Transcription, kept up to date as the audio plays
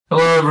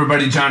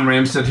everybody. John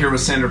Ramstead here with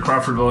Sandra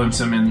Crawford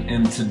Williamson,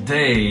 and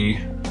today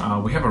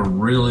we have a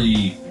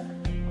really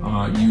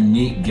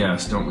unique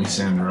guest, don't we,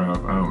 Sandra?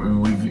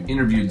 We've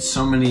interviewed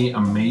so many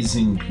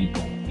amazing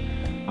people,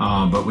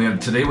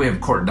 but today we have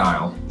Court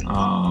Dial.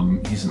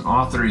 He's an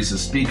author, he's a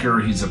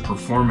speaker, he's a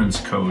performance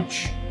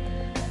coach,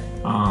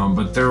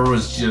 but there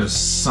was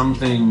just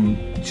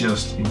something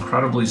just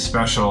incredibly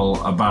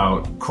special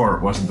about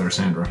Court, wasn't there,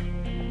 Sandra?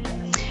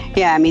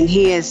 Yeah, I mean,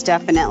 he is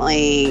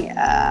definitely,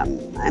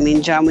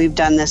 John, we've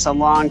done this a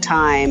long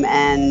time,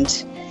 and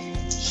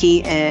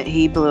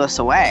he blew us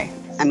away.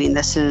 I mean,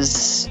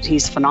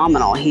 he's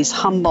phenomenal. He's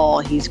humble,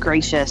 he's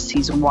gracious,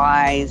 he's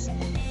wise.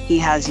 He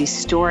has these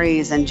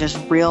stories and just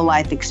real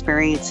life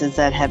experiences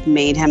that have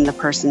made him the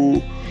person,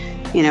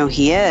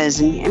 he is.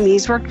 And I mean,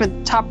 he's worked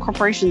with top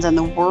corporations in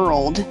the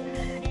world,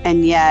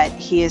 and yet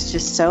he is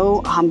just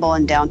so humble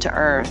and down to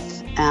earth.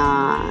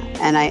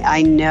 And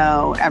I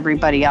know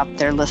everybody out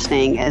there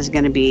listening is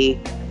going to be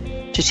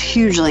just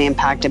hugely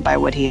impacted by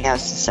what he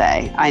has to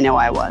say. I know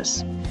I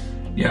was.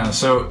 Yeah,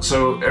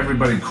 so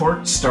everybody,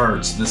 Court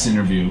starts this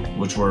interview,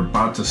 which we're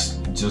about to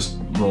just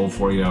roll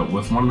for you,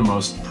 with one of the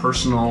most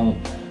personal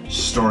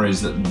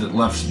stories that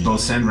left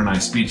both Sandra and I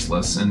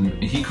speechless. And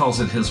he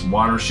calls it his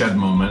watershed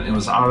moment. It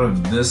was out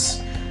of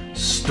this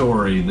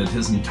story that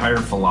his entire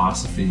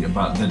philosophy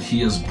that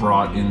he has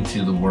brought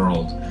into the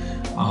world.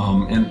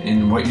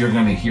 And what you're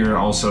going to hear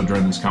also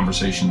during this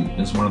conversation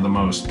is one of the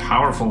most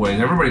powerful ways.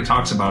 Everybody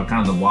talks about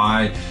kind of the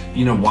why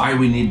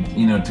we need,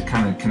 to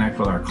kind of connect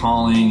with our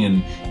calling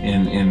and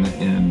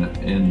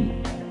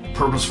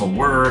purposeful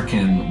work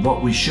and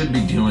what we should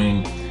be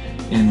doing.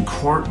 And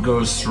Court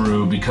goes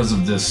through, because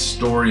of this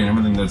story and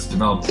everything that's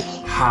developed,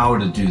 how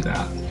to do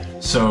that.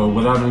 So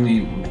without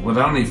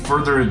any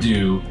further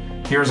ado,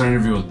 here's our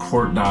interview with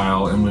Court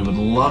Dial, and we would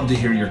love to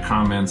hear your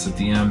comments at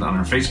the end on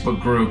our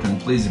Facebook group. And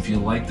please, if you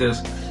like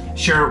this,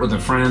 share it with a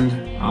friend,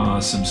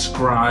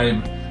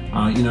 subscribe,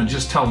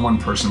 just tell one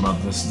person about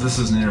this. This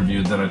is an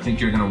interview that I think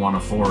you're going to want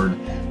to forward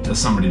to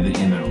somebody that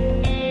you know.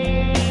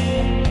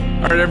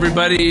 All right,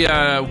 everybody,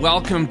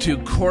 welcome to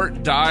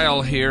Court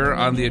Dial here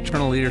on the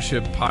Eternal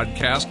Leadership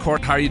Podcast.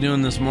 Court, how are you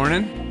doing this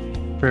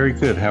morning? Very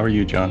good. How are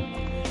you, John?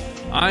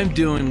 I'm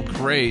doing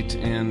great,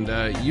 and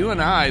you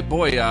and I,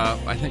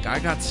 I think I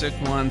got sick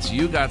once,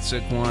 you got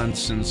sick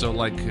once, and so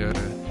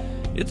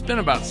it's been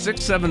about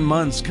 6-7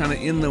 months kind of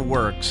in the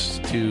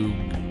works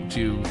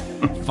to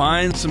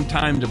find some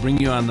time to bring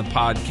you on the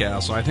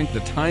podcast. So I think the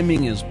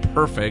timing is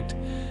perfect,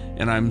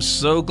 and I'm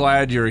so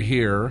glad you're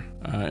here,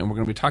 and we're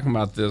going to be talking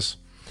about this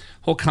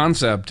whole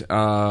concept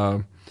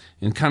and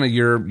kind of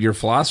your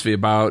philosophy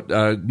about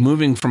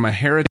moving from a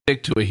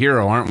heretic to a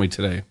hero, aren't we,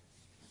 today?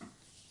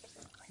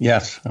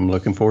 Yes, I'm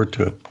looking forward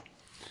to it.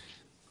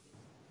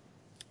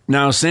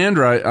 Now,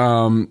 Sandra,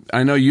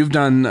 I know you've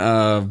done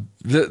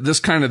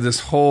this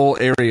whole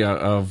area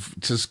of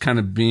just kind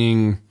of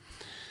being,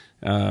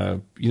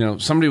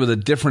 somebody with a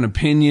different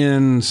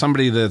opinion,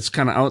 somebody that's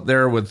kind of out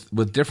there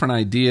with different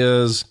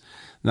ideas.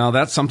 Now,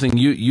 that's something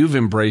you've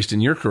embraced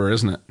in your career,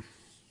 isn't it?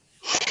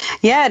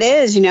 Yeah, it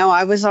is.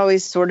 I was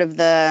always sort of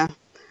the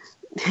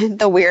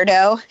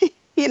weirdo.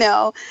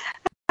 I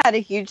had a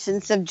huge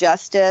sense of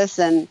justice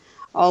and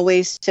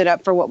always stood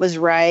up for what was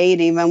right,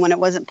 even when it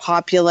wasn't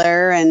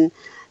popular. And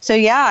so,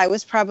 yeah, I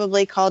was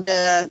probably called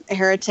a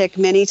heretic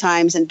many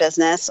times in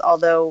business,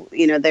 although,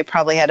 they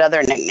probably had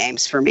other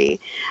nicknames for me.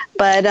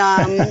 But,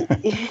 I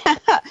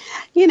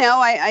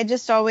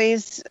just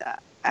always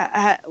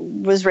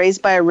was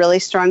raised by a really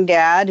strong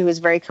dad who was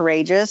very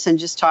courageous and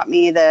just taught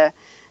me to,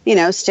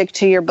 stick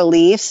to your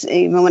beliefs,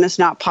 even when it's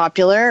not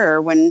popular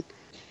or when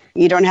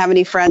you don't have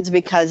any friends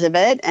because of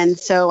it. And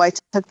so I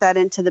took that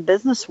into the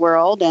business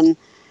world, and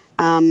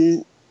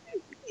I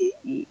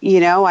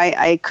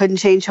couldn't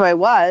change who I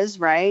was,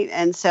 right?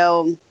 And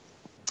so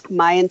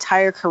my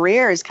entire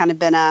career has kind of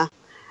been a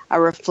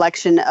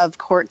reflection of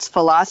Court's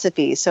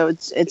philosophy. So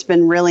it's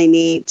been really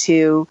neat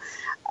to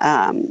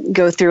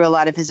go through a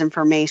lot of his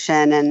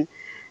information, and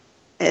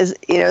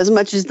as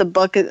much as the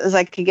book as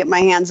I could get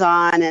my hands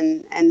on,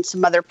 and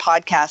some other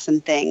podcasts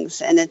and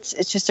things. And it's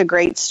just a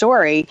great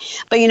story.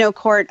 But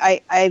Court,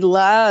 I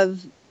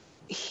love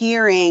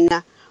hearing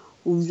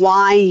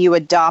why you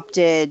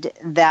adopted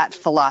that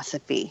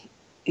philosophy,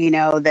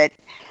 that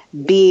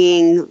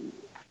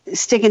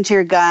sticking to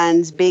your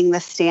guns, being the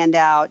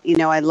standout.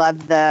 I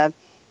love the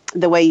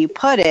way you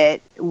put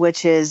it,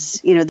 which is,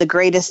 the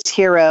greatest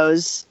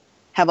heroes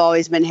have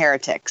always been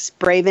heretics,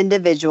 brave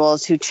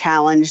individuals who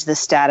challenge the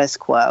status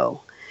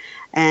quo.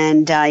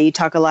 And you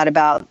talk a lot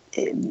about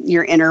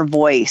your inner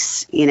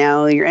voice,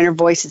 your inner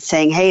voice is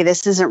saying, hey,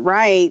 this isn't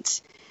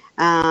right.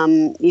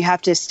 You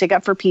have to stick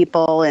up for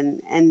people,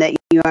 and that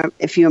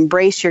if you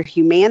embrace your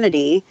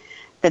humanity,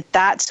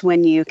 that's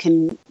when you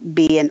can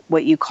be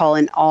what you call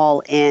an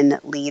all-in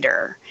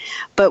leader.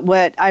 But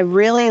what I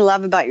really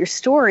love about your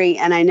story,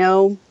 and I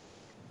know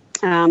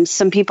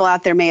some people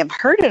out there may have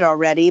heard it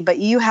already, but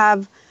you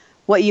have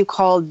what you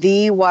call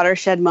the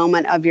watershed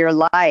moment of your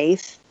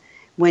life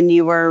when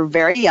you were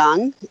very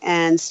young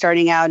and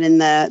starting out in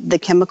the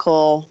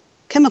chemical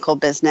chemical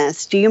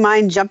business. Do you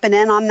mind jumping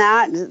in on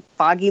that?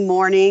 Foggy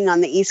morning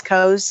on the East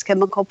Coast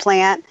chemical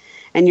plant,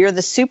 and you're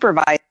the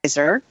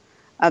supervisor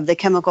of the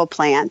chemical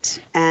plant,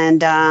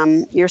 and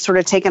you're sort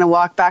of taking a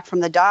walk back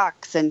from the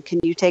docks. And can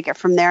you take it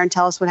from there and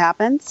tell us what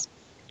happens?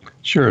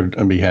 Sure,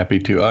 I'd be happy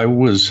to. I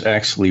was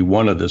actually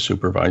one of the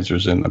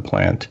supervisors in the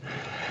plant.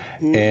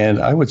 And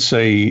I would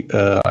say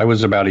I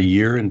was about a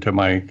year into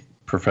my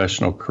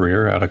professional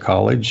career out of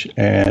college,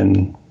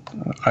 and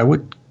I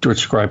would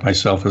describe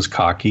myself as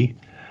cocky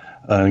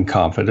and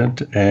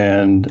confident,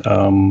 and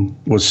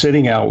was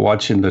sitting out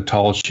watching the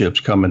tall ships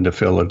come into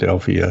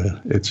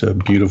Philadelphia. It's a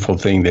beautiful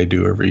thing they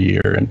do every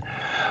year, and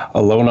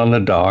alone on the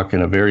dock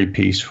in a very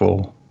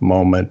peaceful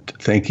moment,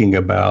 thinking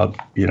about,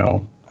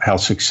 how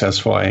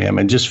successful I am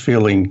and just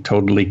feeling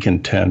totally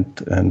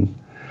content. And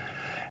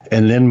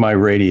then my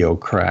radio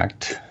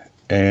cracked.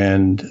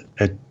 And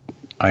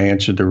I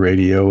answered the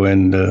radio,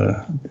 and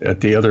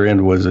at the other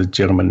end was a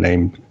gentleman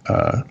named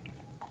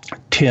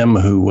Tim,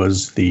 who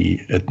was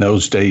at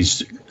those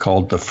days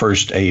called the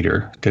first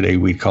aider. Today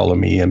we call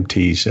them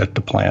EMTs at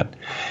the plant.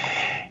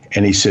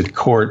 And he said,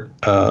 Court,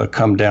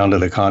 come down to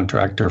the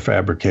contractor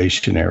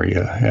fabrication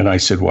area. And I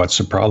said, what's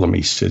the problem?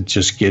 He said,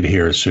 just get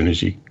here as soon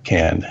as you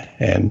can.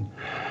 And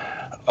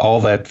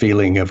all that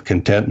feeling of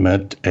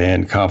contentment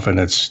and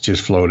confidence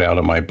just flowed out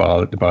of my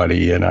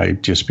body, and I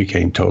just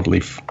became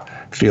totally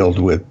filled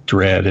with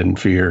dread and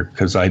fear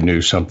because I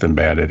knew something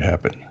bad had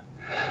happened.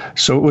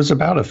 So it was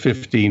about a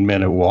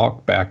 15-minute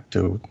walk back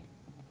to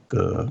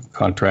the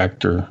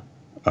contractor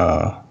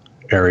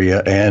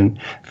area, and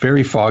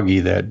very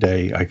foggy that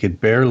day. I could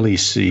barely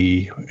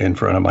see in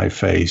front of my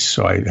face,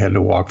 so I had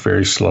to walk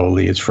very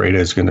slowly. It's afraid I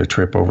was going to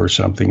trip over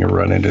something or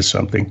run into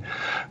something.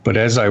 But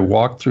as I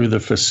walked through the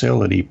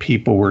facility,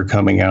 people were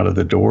coming out of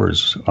the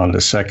doors on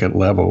the second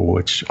level,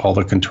 which all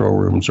the control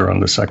rooms are on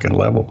the second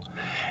level,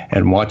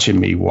 and watching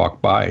me walk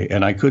by.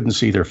 And I couldn't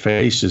see their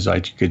faces.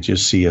 I could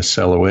just see a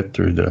silhouette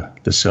through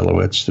the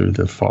silhouettes through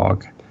the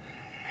fog.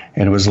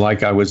 And it was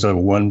like I was a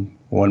one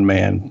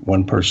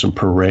person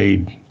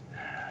parade.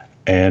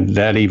 And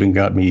that even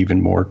got me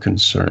even more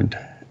concerned.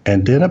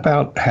 And then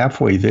about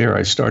halfway there,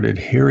 I started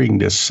hearing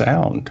this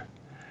sound.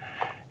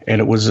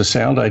 And it was a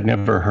sound I'd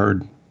never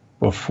heard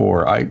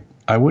before.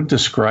 I would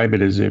describe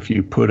it as if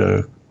you put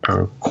a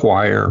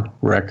choir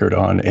record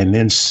on, and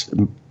then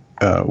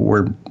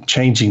we're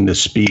changing the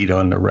speed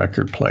on the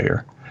record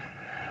player.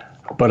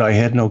 But I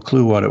had no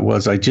clue what it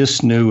was. I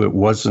just knew it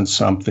wasn't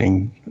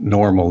something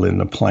normal in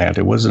the plant.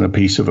 It wasn't a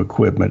piece of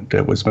equipment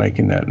that was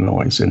making that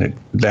noise. And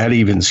that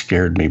even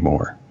scared me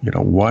more.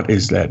 What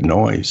is that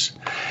noise?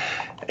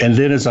 And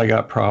then as I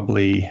got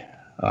probably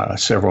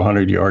several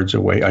hundred yards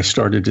away, I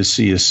started to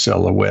see a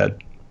silhouette.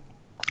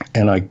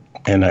 And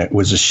it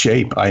was a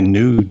shape I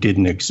knew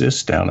didn't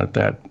exist down at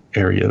that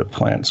area of the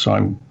plant.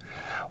 So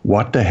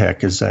what the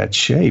heck is that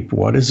shape?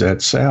 What is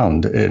that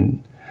sound?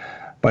 And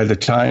by the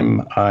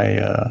time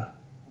I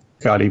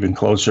got even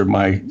closer,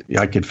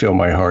 I could feel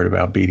my heart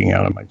about beating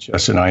out of my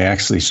chest, and I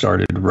actually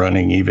started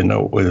running, even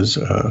though it was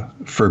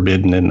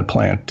forbidden in the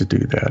plant to do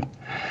that.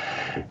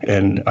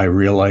 And I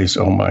realized,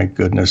 oh my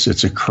goodness,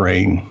 it's a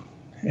crane.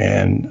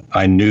 And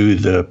I knew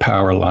the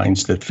power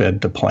lines that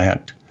fed the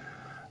plant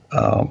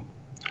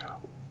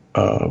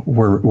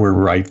were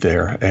right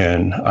there.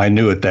 And I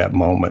knew at that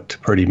moment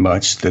pretty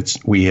much that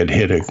we had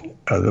hit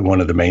one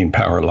of the main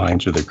power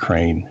lines of the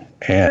crane.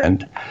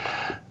 And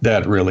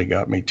that really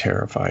got me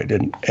terrified.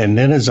 And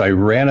then as I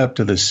ran up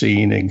to the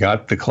scene and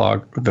got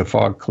the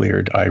fog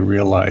cleared, I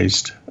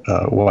realized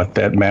what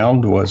that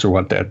mound was, or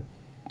what that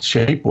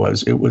shape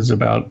was. It was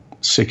about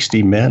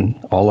 60 men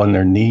all on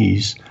their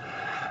knees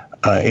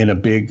in a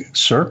big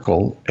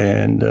circle.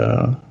 And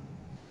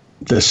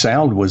the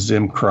sound was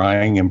them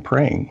crying and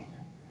praying.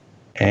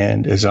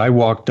 And as I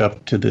walked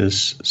up to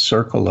this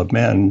circle of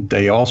men,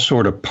 they all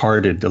sort of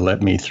parted to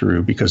let me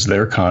through because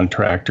they're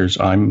contractors.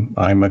 I'm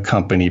a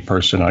company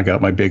person. I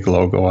got my big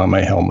logo on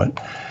my helmet.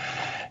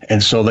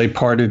 And so they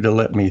parted to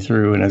let me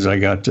through. And as I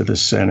got to the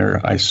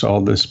center, I saw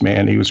this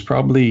man. He was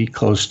probably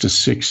close to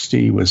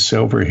 60 with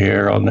silver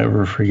hair. I'll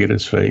never forget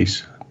his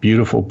face,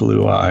 beautiful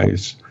blue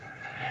eyes.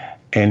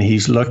 And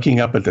he's looking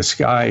up at the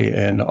sky,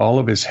 and all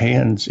of his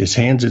hands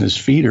and his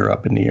feet are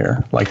up in the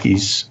air,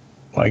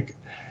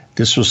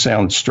 this will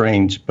sound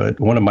strange, but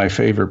one of my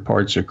favorite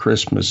parts of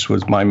Christmas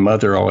was my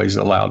mother always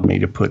allowed me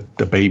to put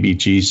the baby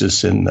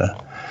Jesus in the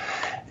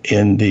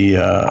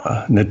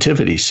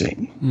nativity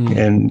scene.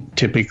 And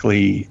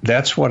typically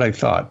that's what I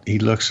thought. He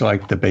looks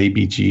like the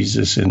baby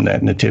Jesus in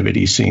that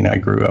nativity scene I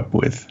grew up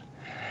with.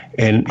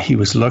 And he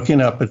was looking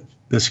up at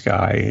the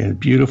sky, a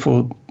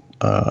beautiful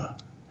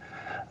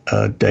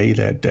day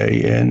that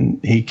day. And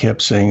he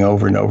kept saying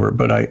over and over,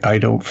 but I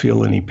don't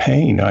feel any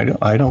pain.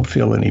 I don't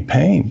feel any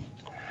pain.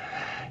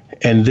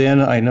 And then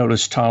I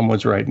noticed Tom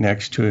was right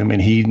next to him,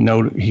 and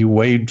he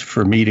waved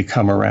for me to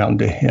come around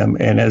to him.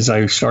 And as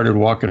I started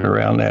walking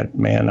around that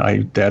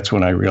man, that's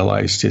when I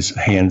realized his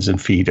hands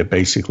and feet had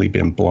basically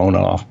been blown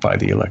off by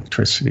the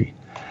electricity.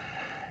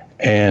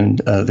 And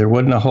there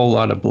wasn't a whole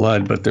lot of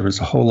blood, but there was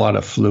a whole lot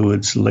of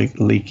fluids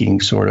leaking,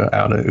 sort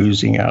of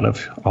oozing out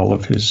of all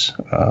of his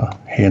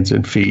hands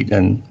and feet.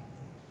 And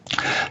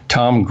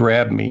Tom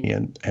grabbed me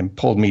and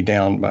pulled me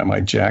down by my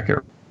jacket.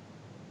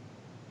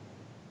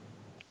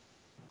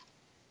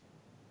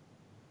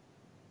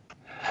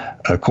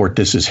 Court,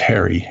 this is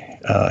Harry.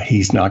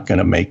 He's not going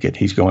to make it.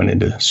 He's going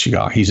into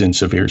shock. He's in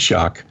severe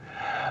shock.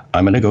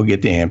 I'm going to go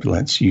get the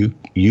ambulance.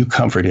 You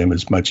comfort him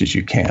as much as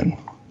you can.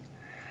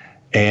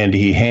 And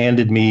he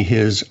handed me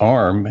his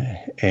arm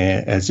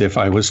as if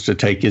I was to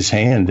take his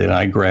hand, and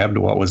I grabbed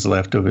what was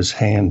left of his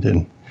hand,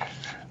 and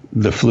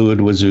the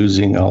fluid was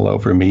oozing all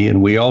over me.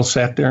 And we all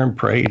sat there and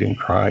prayed and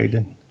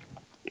cried.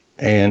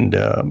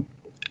 And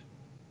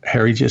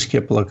Harry just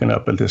kept looking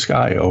up at the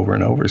sky over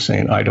and over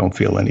saying, I don't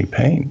feel any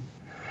pain.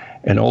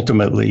 And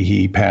ultimately,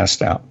 he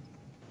passed out.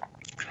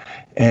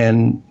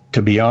 And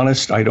to be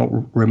honest, I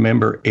don't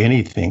remember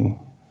anything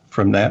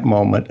from that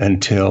moment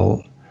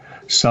until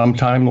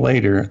sometime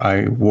later.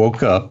 I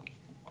woke up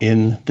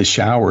in the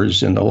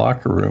showers in the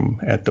locker room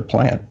at the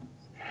plant,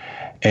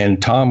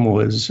 and Tom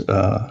was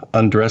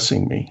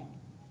undressing me.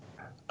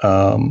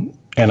 And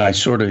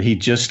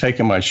he'd just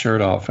taken my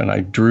shirt off, and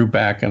I drew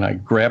back and I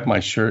grabbed my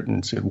shirt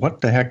and said,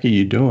 what the heck are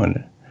you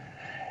doing?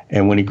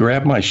 And when he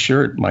grabbed my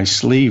shirt, my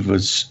sleeve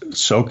was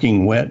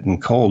soaking wet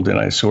and cold, and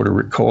I sort of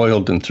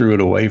recoiled and threw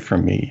it away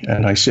from me.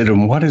 And I said,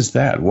 and what is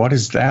that? What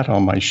is that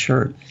on my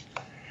shirt?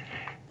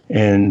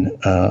 And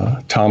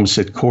Tom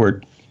said,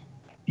 Court,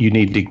 you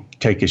need to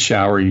take a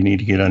shower. You need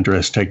to get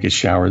undressed, take a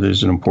shower.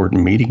 There's an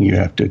important meeting you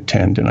have to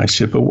attend. And I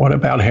said, but what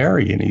about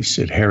Harry? And he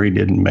said, Harry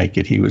didn't make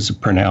it. He was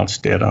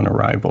pronounced dead on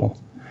arrival.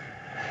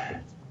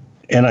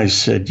 And I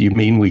said, you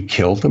mean we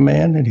killed the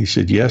man? And he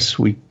said, yes,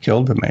 we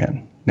killed the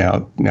man.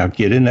 Now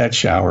get in that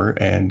shower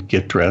and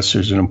get dressed.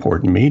 There's an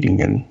important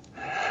meeting. And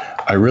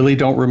I really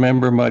don't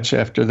remember much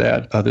after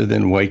that other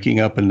than waking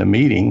up in the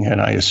meeting.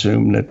 And I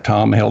assume that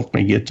Tom helped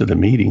me get to the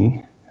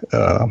meeting.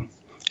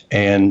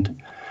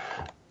 And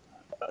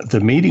the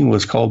meeting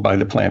was called by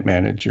the plant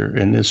manager.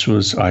 And this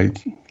was,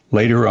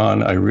 later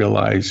on, I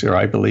realized, or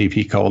I believe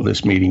he called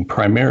this meeting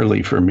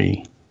primarily for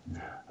me.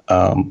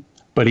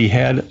 But he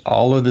had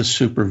all of the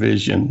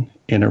supervision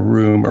in a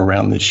room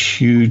around this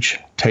huge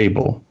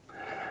table,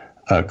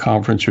 a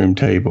conference room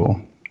table,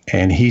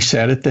 and he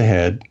sat at the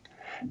head.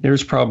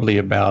 There's probably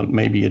about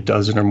maybe a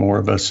dozen or more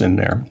of us in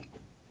there.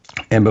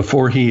 And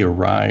before he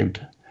arrived,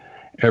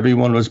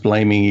 everyone was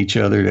blaming each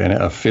other, and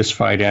a fist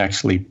fight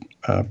actually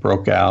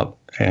broke out,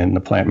 and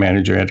the plant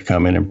manager had to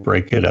come in and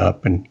break it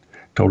up and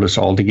told us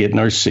all to get in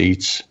our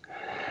seats.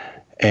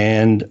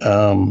 And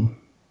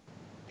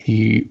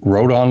he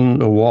wrote on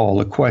the wall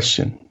a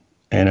question,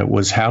 and it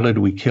was, how did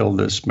we kill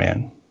this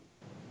man?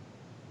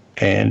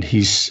 And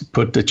he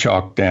put the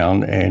chalk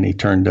down, and he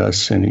turned to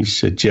us and he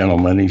said,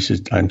 gentlemen, he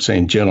said, I'm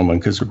saying gentlemen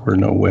because there were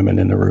no women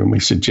in the room. He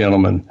said,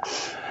 gentlemen,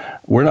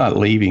 we're not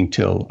leaving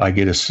till I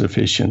get a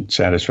sufficient,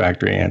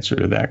 satisfactory answer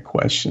to that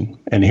question.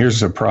 And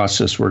here's the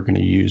process we're going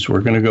to use.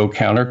 We're going to go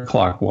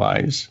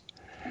counterclockwise,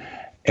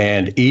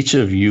 and each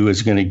of you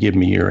is going to give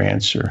me your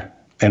answer.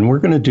 And we're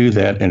going to do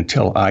that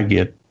until I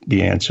get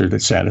the answer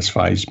that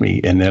satisfies me,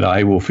 and that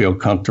I will feel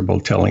comfortable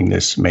telling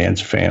this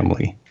man's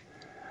family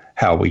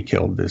how we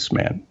killed this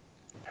man.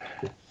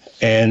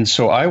 And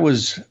so I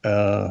was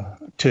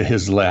to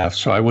his left.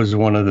 So I was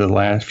one of the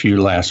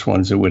last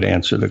ones that would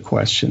answer the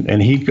question.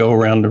 And he'd go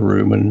around the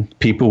room and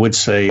people would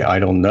say, I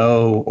don't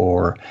know,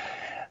 or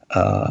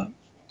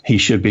he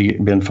should be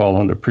been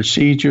following the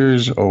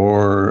procedures,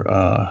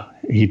 or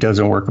he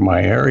doesn't work in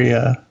my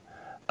area.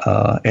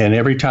 And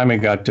every time it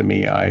got to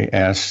me, I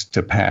asked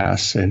to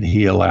pass, and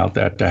he allowed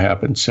that to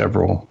happen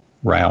several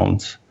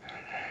rounds.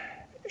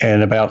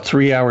 And about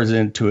 3 hours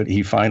into it,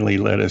 he finally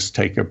let us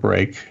take a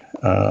break.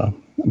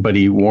 But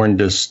he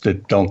warned us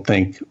that don't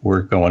think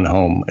we're going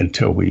home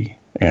until we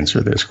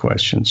answer this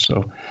question.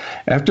 So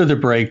after the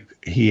break,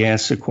 he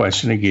asked the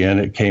question again.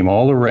 It came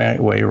all the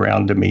way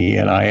around to me,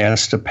 and I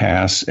asked to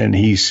pass. And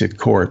he said,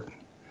 Court,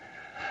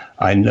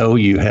 I know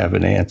you have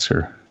an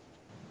answer.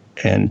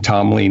 And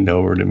Tom leaned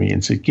over to me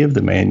and said, give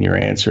the man your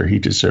answer. He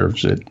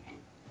deserves it.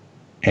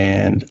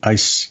 And I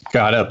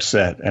got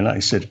upset, and I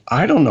said,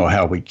 I don't know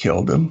how we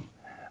killed him.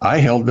 I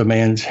held the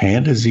man's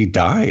hand as he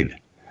died.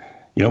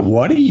 You know,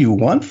 what do you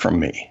want from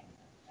me?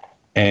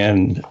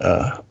 And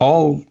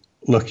all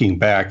looking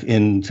back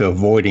into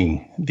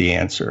avoiding the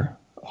answer.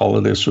 All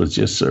of this was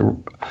just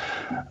an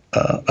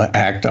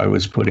act I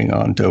was putting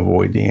on to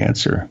avoid the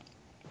answer.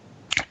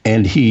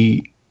 And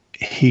he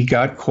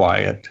got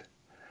quiet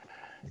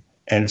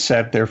and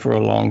sat there for a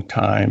long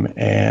time.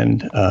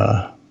 And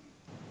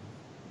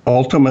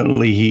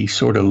ultimately, he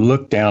sort of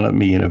looked down at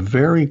me in a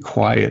very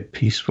quiet,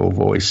 peaceful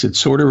voice. It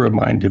sort of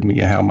reminded me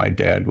of how my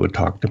dad would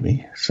talk to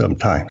me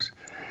sometimes.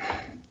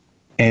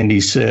 And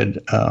he said,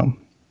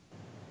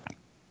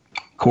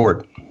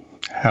 Court,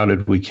 how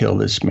did we kill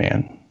this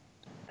man?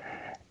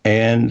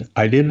 And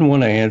I didn't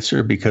want to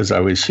answer because I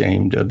was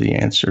ashamed of the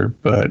answer.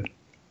 But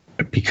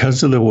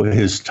because of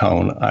his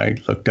tone, I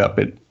looked up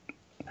at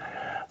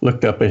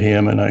looked up at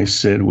him and I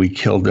said, we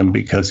killed him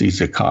because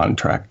he's a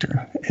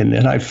contractor. And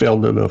then I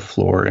fell to the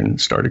floor and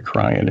started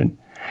crying. And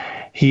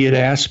he had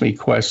asked me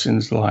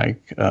questions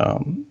like,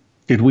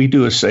 did we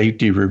do a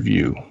safety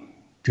review?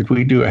 Did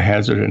we do a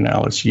hazard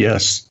analysis?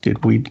 Yes.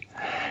 Did we?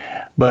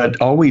 But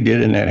all we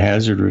did in that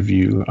hazard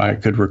review, I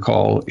could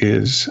recall,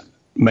 is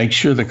make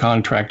sure the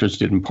contractors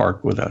didn't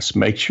park with us,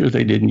 make sure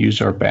they didn't use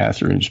our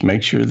bathrooms,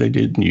 make sure they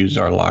didn't use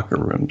our locker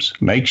rooms,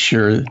 make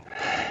sure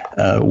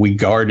we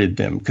guarded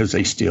them because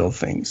they steal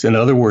things. In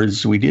other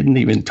words, we didn't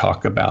even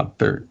talk about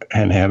their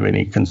and have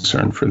any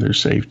concern for their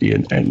safety.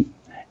 And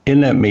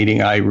in that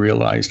meeting, I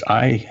realized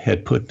I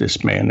had put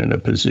this man in a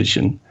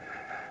position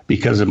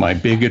because of my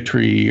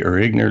bigotry or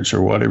ignorance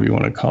or whatever you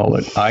want to call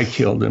it. I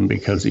killed him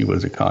because he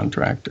was a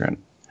contractor.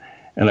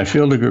 And I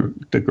feel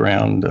the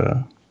ground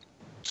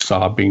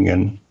sobbing.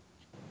 And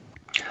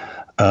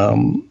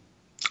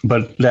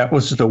but that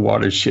was the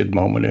watershed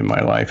moment in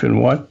my life.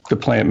 And what the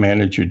plant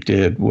manager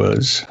did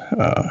was,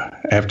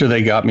 after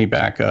they got me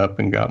back up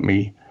and got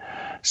me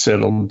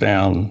settled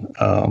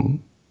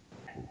down,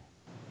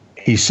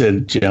 he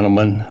said,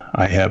 gentlemen,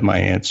 I have my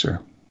answer.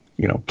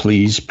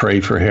 Please pray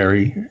for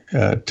Harry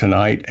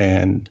tonight,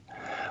 and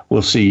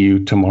we'll see you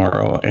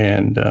tomorrow.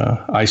 And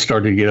I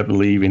started to get up and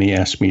leave, and he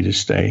asked me to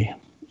stay.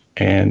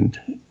 And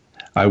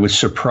I was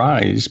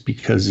surprised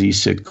because he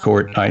said,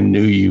 Court, I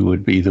knew you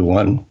would be the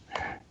one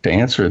to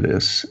answer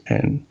this.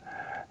 And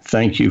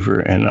thank you for,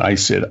 and I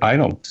said, I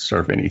don't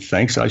deserve any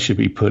thanks. I should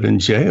be put in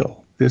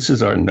jail. This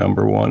is our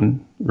number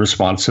one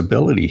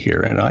responsibility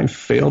here. And I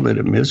failed at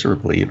it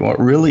miserably. And what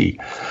really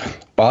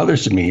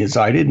bothers me is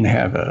I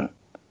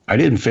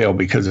didn't fail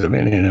because of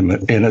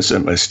an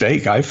innocent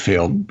mistake. I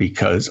failed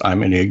because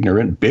I'm an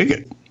ignorant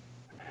bigot.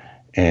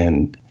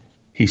 And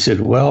he said,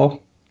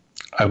 well,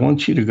 I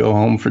want you to go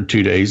home for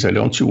 2 days. I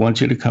don't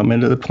want you to come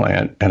into the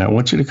plant, and I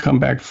want you to come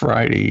back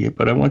Friday,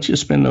 but I want you to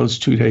spend those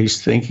 2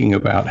 days thinking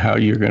about how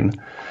you're going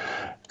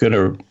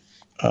to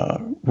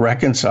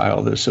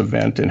reconcile this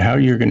event and how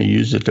you're going to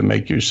use it to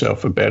make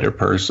yourself a better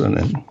person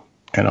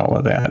and all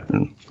of that.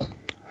 And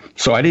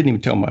so I didn't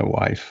even tell my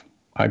wife.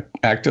 I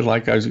acted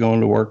like I was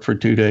going to work for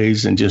 2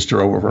 days and just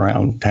drove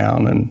around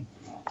town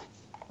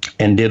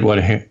and did what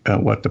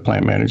the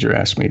plant manager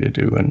asked me to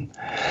do. And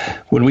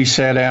when we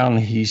sat down,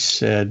 he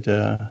said,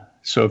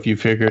 so if you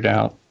figured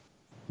out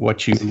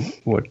what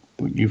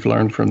you've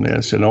learned from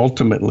this, and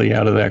ultimately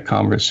out of that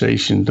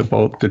conversation,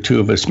 the two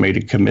of us made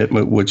a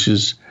commitment, which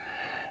is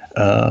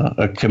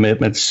a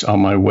commitment's on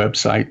my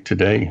website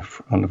today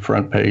on the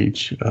front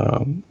page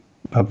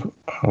of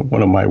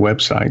one of my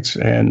websites.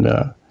 And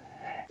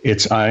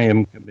I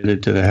am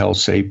committed to the health,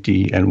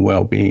 safety, and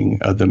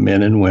well-being of the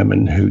men and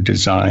women who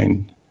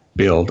design,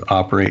 build,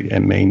 operate,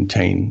 and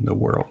maintain the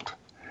world.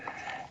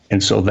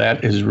 And so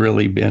that has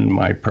really been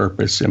my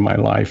purpose in my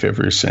life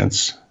ever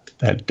since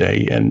that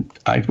day. And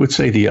I would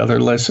say the other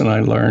lesson I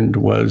learned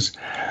was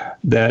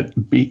that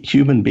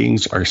human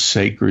beings are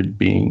sacred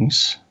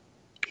beings.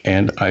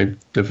 And I've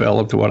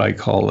developed what I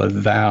call a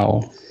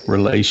thou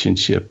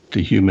relationship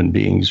to human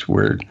beings,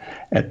 where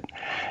at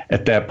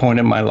that point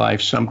in my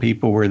life, some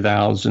people were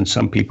thous and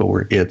some people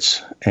were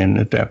its. And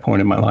at that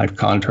point in my life,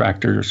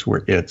 contractors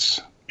were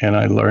its. And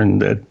I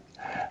learned that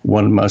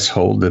one must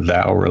hold the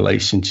thou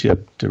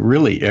relationship to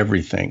really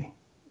everything,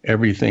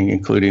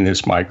 including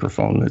this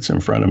microphone that's in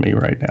front of me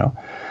right now.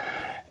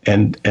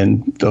 And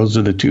those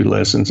are the two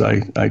lessons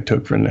I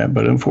took from that.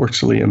 But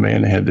unfortunately, a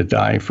man had to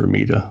die for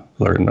me to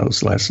learn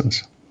those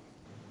lessons.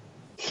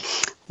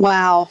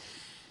 Wow.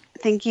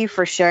 Thank you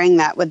for sharing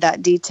that with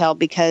that detail,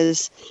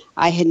 because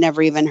I had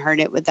never even heard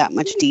it with that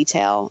much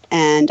detail.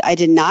 And I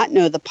did not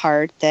know the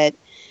part that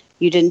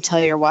you didn't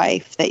tell your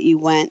wife that you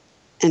went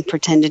and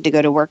pretended to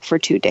go to work for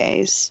 2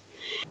 days.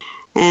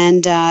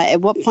 And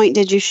at what point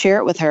did you share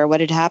it with her? What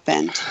had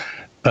happened?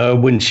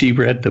 When she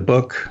read the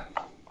book.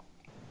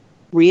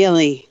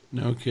 Really?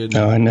 No kidding.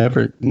 No, I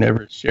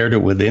never shared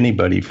it with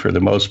anybody for the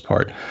most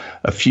part.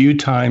 A few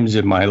times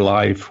in my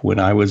life when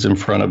I was in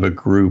front of a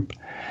group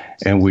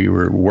and we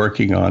were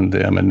working on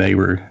them, and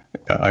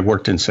I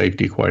worked in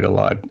safety quite a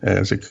lot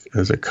as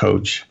a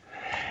coach,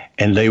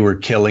 and they were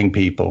killing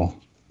people.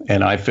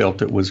 And I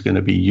felt it was going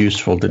to be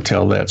useful to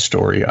tell that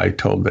story. I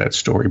told that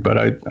story, but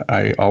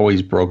I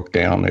always broke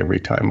down every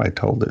time I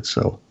told it.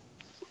 So,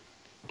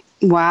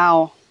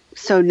 wow.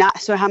 So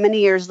how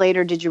many years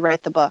later did you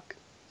write the book?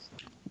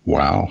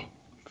 Wow,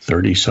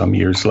 30 some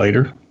years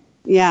later.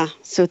 Yeah.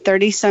 So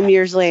 30 some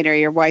years later,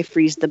 your wife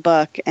reads the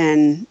book,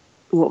 and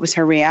what was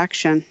her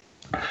reaction?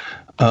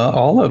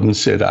 All of them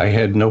said, I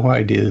had no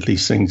idea that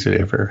these things had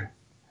ever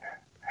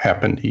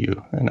happened to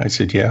you. And I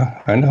said,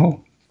 yeah, I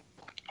know.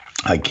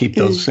 I keep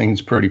those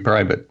things pretty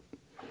private.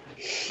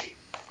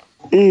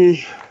 So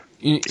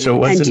it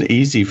wasn't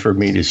easy for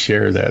me to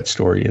share that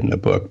story in the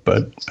book,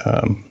 but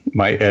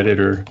my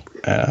editor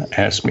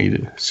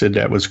said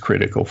that was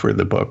critical for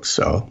the book,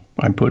 so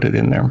I put it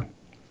in there.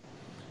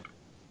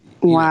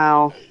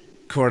 Wow.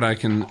 Court, I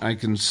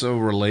can so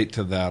relate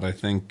to that. I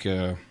think,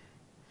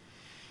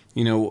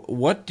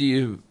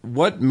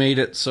 what made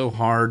it so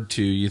hard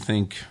to, you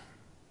think,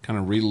 kind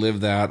of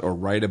relive that or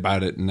write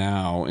about it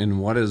now? And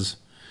what is,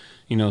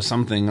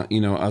 something,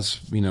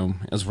 us,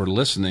 as we're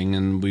listening,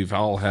 and we've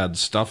all had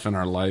stuff in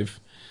our life,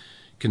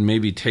 can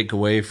maybe take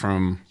away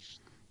from,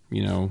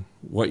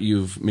 what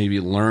you've maybe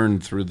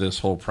learned through this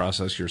whole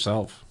process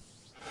yourself?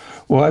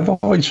 Well, I've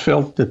always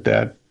felt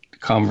that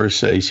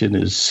conversation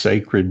is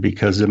sacred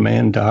because a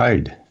man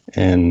died,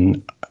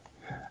 and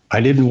I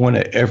didn't want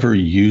to ever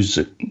use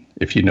it,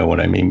 if you know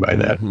what I mean by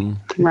that.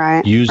 Mm-hmm.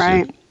 Right. Use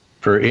it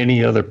for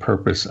any other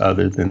purpose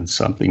other than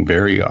something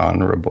very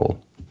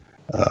honorable.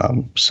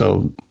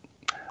 So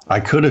I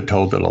could have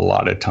told it a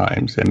lot of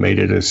times and made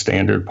it a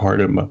standard part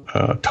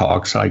of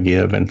talks I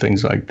give and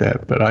things like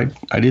that, but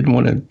I didn't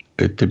want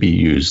it to be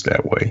used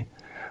that way.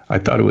 I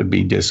thought it would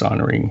be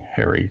dishonoring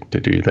Harry to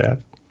do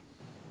that.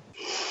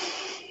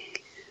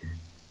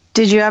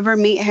 Did you ever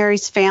meet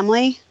Harry's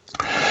family?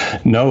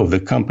 No, the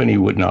company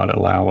would not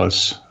allow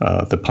us.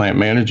 The plant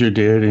manager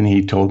did, and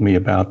he told me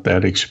about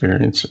that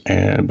experience.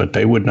 But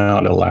they would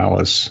not allow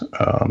us,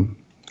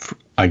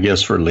 I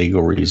guess, for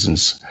legal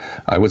reasons.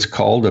 I was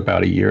called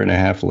about a year and a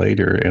half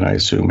later, and I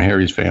assume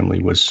Harry's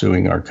family was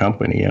suing our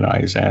company, and I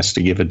was asked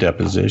to give a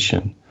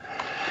deposition.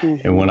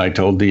 Mm-hmm. And when I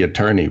told the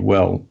attorney,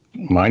 well,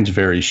 mine's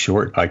very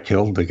short, I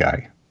killed the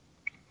guy.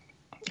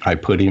 I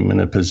put him in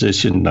a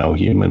position no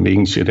human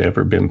being should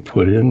ever been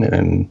put in,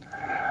 and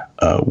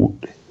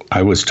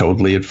I was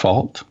totally at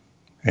fault,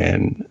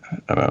 and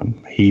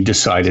he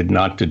decided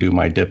not to do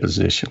my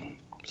deposition.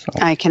 So.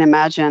 I can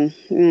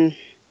imagine.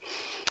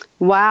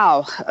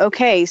 Wow.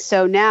 Okay,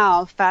 so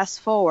now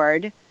fast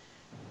forward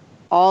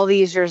all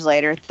these years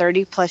later,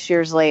 30 plus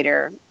years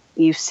later,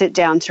 you sit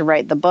down to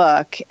write the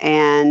book,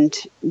 and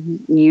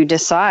you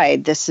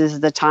decide this is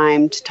the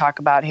time to talk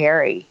about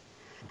Harry.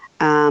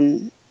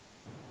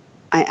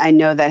 I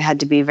know that had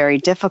to be very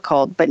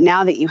difficult, but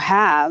now that you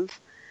have,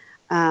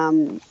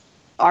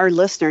 our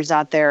listeners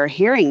out there are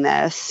hearing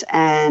this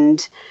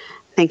and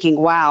thinking,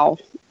 wow,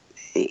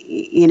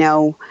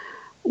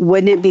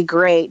 wouldn't it be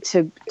great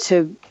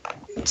to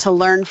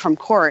learn from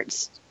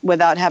Court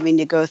without having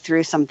to go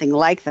through something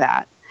like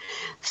that?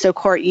 So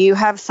Court, you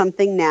have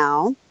something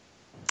now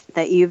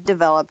that you've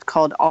developed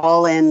called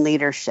All In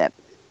Leadership.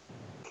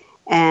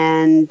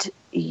 And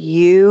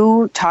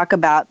you talk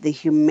about the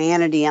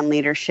humanity in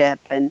leadership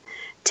and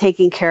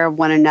taking care of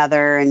one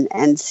another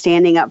and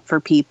standing up for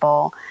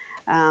people.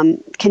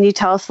 Can you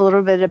tell us a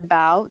little bit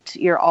about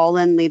your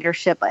All-In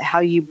Leadership, like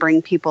how you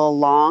bring people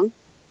along?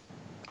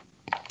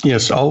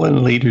 Yes,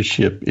 All-In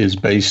Leadership is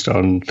based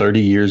on 30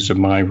 years of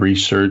my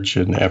research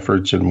and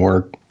efforts and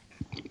work.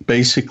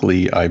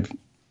 Basically, I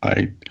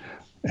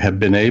have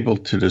been able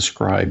to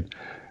describe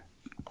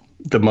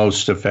the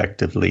most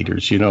effective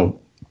leaders.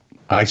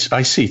 I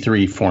see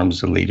three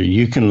forms of leader.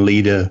 You can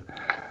lead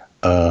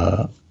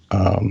a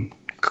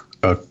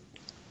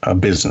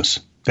business.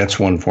 That's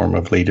one form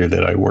of leader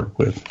that I work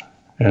with,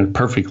 and a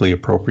perfectly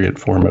appropriate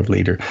form of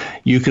leader.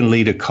 You can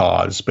lead a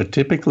cause, but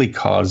typically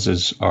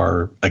causes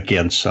are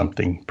against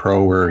something,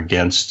 pro or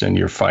against, and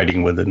you're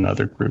fighting with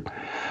another group.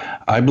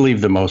 I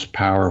believe the most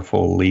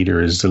powerful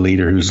leader is the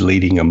leader who's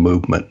leading a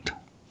movement.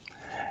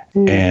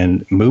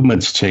 And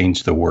movements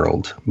change the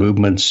world.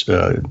 Movements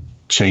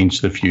change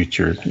the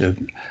future.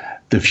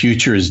 The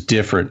future is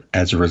different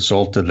as a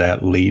result of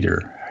that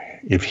leader.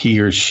 If he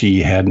or she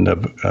hadn't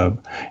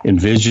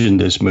envisioned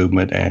this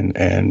movement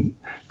and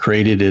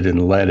created it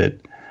and led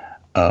it,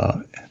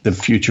 the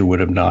future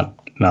would have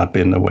not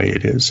been the way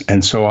it is.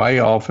 And so I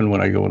often, when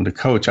I go into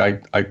coach, I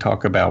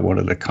talk about one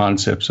of the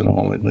concepts in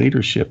All-In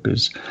Leadership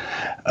is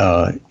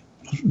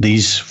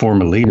these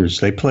former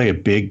leaders, they play a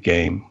big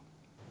game.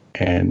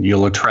 And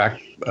you'll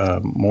attract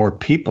more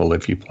people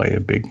if you play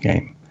a big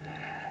game.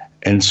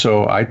 And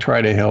so I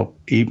try to help,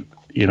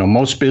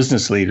 most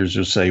business leaders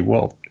will say,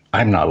 well,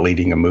 I'm not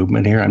leading a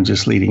movement here. I'm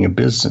just leading a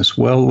business.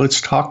 Well, let's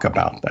talk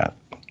about that.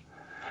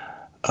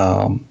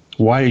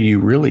 Why are you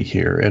really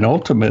here? And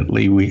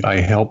ultimately, I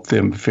help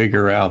them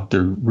figure out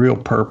their real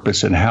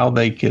purpose and how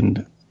they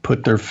can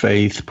put their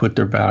faith, put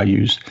their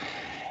values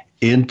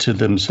into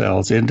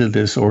themselves, into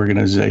this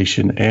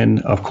organization,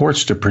 and of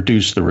course to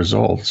produce the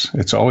results.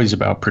 It's always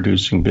about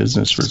producing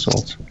business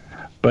results,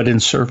 but in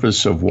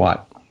service of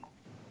what?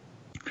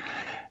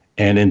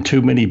 And in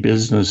too many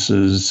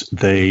businesses,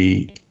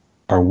 they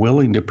are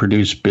willing to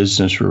produce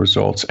business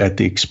results at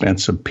the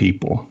expense of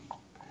people.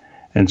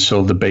 And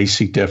so the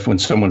basic when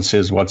someone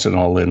says, what's an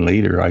all-in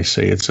leader? I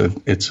say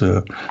it's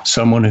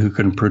someone who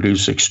can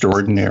produce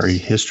extraordinary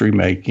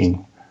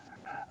history-making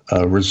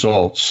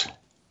results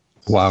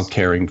while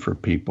caring for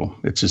people.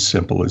 It's as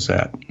simple as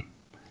that.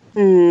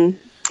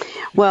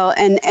 Well,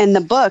 and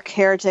the book,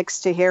 Heretics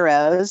to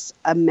Heroes,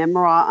 a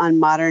memoir on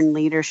modern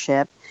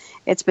leadership,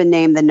 it's been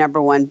named the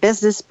 #1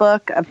 business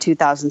book of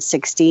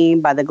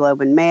 2016 by the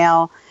Globe and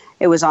Mail.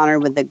 It was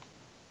honored with the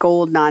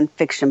Gold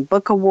Nonfiction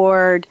Book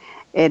Award.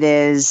 It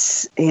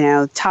is,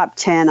 top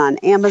 10 on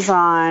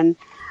Amazon.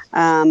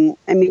 I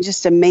mean,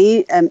 just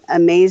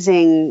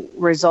amazing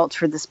results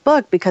for this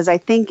book, because I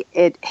think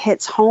it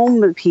hits home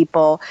with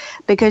people,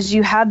 because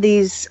you have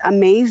these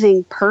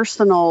amazing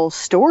personal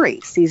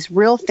stories, these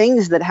real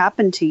things that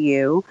happen to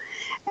you.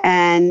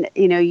 And,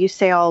 you know, you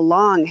say all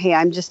along, hey,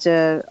 I'm just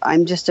a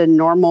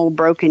normal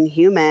broken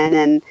human,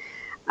 and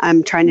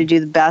I'm trying to do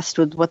the best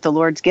with what the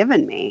Lord's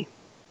given me.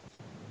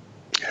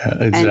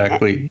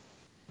 Exactly.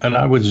 And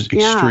I was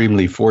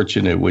extremely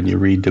fortunate. When you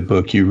read the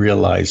book, you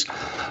realize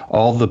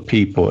all the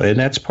people, and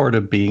that's part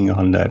of being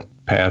on that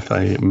path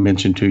I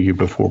mentioned to you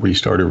before we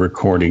started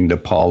recording, the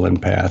Pauline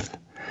path.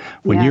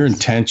 When you're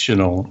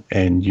intentional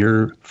and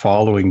you're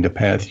following the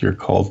path you're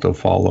called to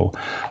follow,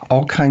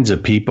 all kinds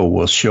of people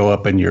will show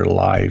up in your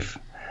life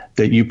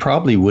that you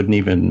probably wouldn't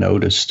even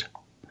noticed.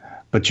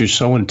 But you're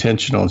so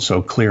intentional and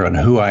so clear on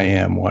who I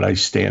am, what I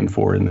stand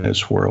for in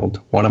this world.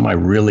 What am I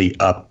really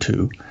up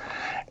to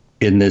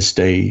in this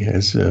day,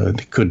 as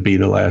it could be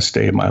the last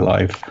day of my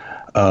life?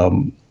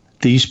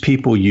 These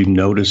people, you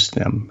notice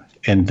them,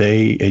 and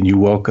you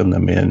welcome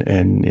them in.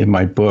 And in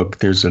my book,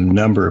 there's a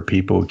number of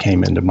people who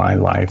came into my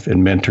life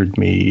and mentored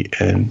me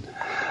and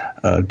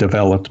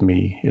developed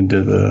me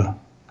into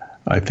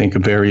I think, a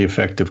very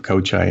effective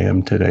coach I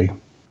am today.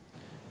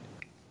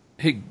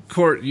 Hey,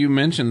 Court, you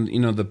mentioned,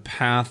 the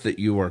path that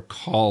you are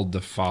called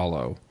to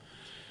follow.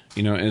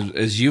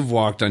 As you've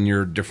walked on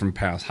your different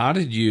paths, how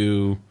did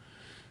you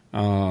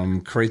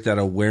create that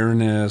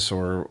awareness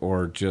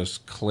or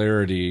just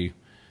clarity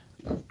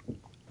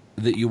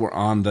that you were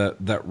on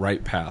that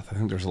right path? I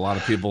think there's a lot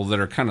of people that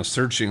are kind of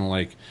searching,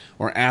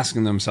 or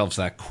asking themselves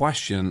that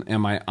question: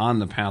 am I on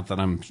the path that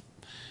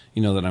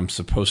I'm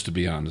supposed to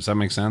be on? Does that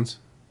make sense?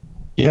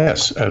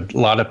 Yes, a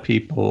lot of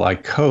people I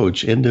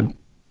coach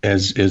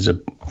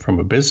from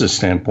a business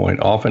standpoint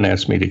often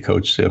ask me to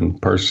coach them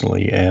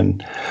personally,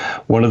 and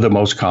one of the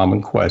most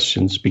common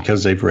questions,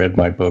 because they've read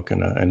my book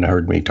and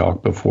heard me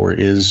talk before,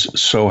 is,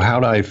 so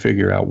how do I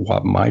figure out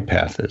what my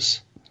path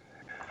is?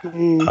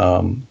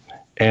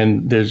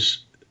 And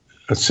there's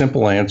a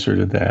simple answer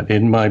to that.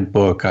 In my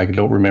book, I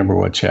don't remember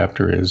what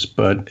chapter it is,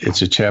 but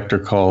it's a chapter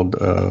called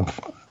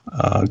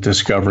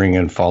Discovering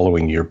and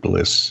Following Your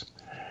Bliss.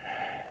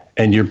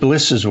 And your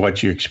bliss is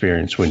what you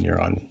experience when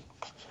you're on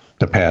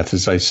the path.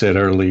 As I said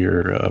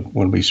earlier,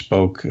 when we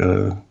spoke,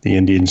 the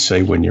Indians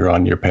say, when you're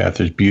on your path,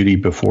 there's beauty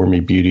before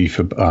me, beauty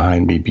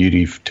behind me,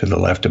 beauty to the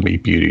left of me,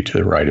 beauty to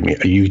the right of me.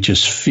 You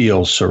just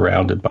feel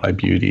surrounded by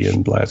beauty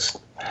and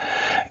blessed.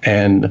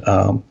 And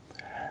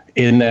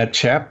in that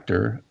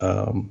chapter,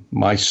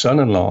 my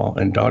son-in-law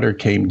and daughter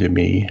came to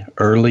me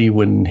early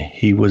when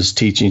he was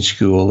teaching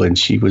school and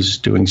she was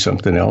doing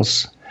something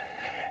else,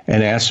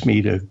 and asked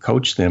me to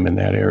coach them in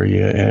that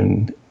area.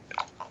 And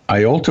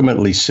I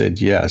ultimately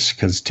said yes,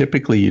 because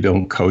typically you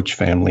don't coach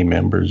family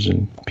members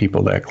and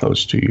people that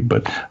close to you.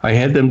 But I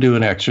had them do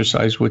an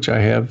exercise, which I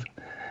have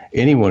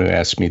anyone who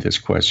asks me this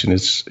question.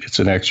 It's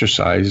an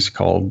exercise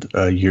called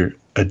A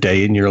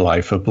Day in Your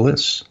Life of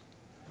Bliss.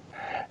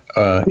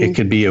 It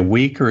could be a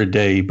week or a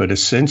day, but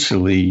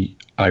essentially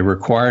I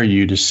require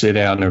you to sit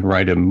down and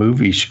write a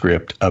movie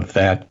script of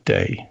that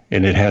day.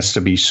 And it has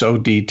to be so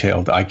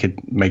detailed I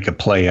could make a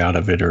play out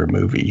of it or a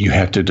movie. You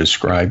have to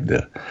describe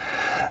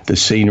the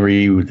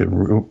scenery,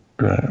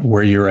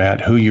 where you're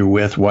at, who you're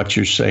with, what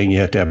you're saying. You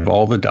have to have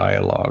all the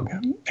dialogue.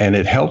 And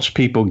it helps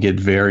people get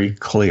very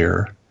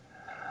clear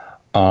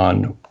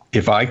on,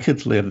 if I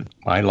could live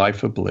my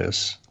life of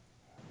bliss,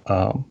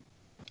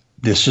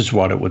 this is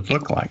what it would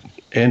look like.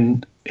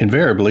 And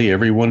invariably,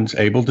 everyone's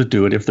able to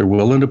do it if they're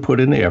willing to put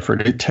in the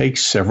effort. It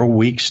takes several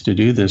weeks to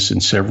do this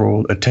and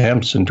several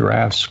attempts and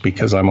drafts,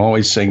 because I'm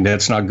always saying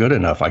that's not good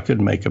enough. I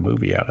couldn't make a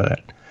movie out of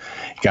that.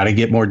 You got to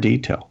get more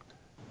detail.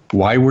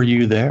 Why were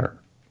you there?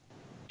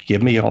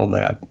 Give me all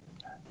that.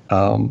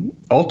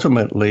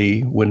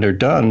 Ultimately, when they're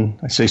done,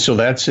 I say, so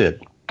that's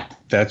it.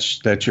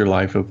 That's your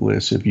life of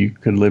bliss. If you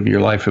could live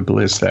your life of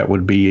bliss, that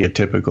would be a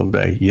typical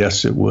day.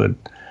 Yes, it would.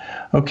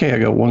 Okay, I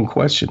got one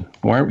question.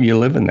 Why aren't you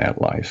living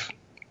that life?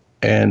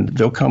 And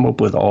they'll come up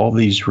with all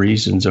these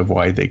reasons of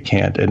why they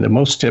can't. And the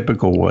most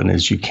typical one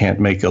is you can't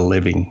make a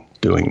living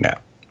doing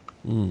that.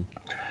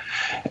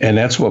 And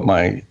that's what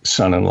my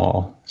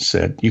son-in-law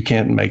said. You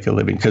can't make a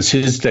living, because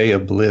his day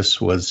of bliss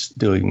was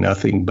doing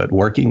nothing but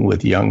working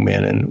with young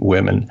men and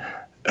women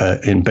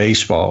in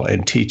baseball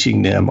and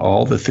teaching them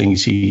all the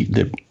things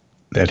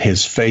that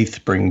his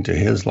faith bring to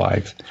his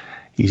life.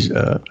 He's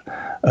a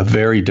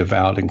very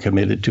devout and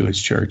committed to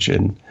his church,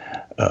 and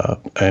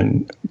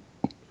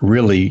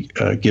really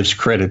gives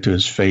credit to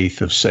his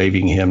faith of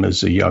saving him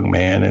as a young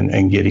man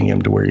and getting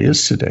him to where he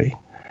is today.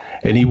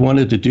 And he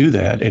wanted to do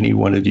that, and he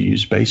wanted to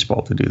use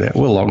baseball to do that.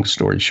 Well, long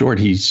story short,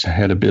 he's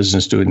had a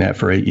business doing that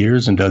for 8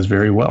 years and does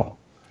very well.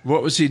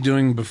 What was he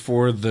doing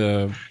before at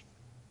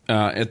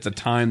the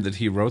time that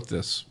he wrote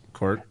this,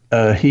 Court?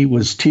 He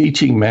was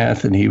teaching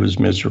math, and he was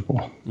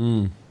miserable.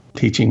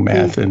 Teaching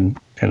math in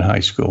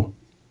high school.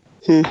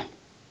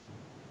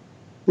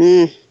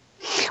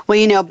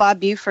 Well, Bob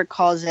Buford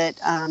calls it,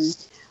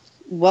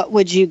 what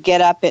would you get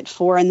up at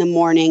 4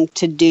 a.m.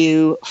 to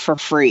do for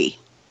free?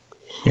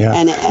 Yeah.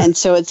 And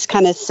so it's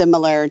kind of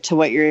similar to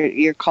what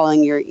you're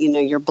calling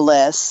your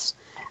bliss.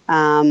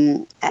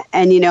 And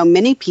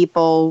many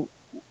people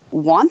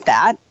want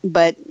that,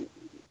 but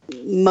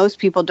most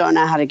people don't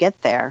know how to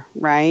get there,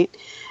 right?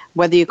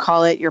 Whether you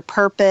call it your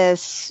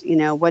purpose,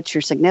 what's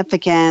your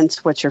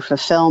significance, what's your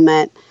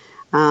fulfillment.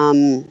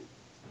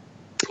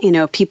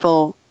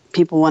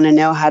 People want to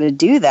know how to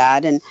do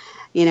that. And,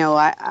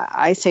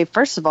 I say,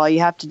 first of all, you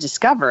have to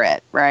discover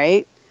it,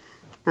 right?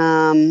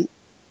 In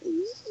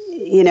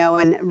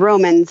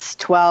Romans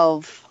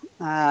 12,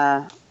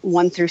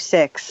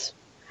 1-6,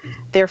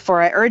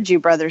 therefore, I urge you,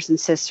 brothers and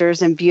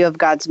sisters, in view of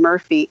God's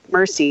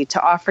mercy,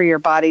 to offer your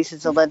bodies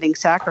as a living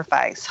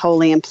sacrifice,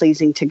 holy and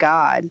pleasing to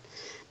God.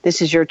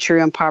 This is your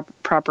true and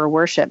proper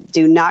worship.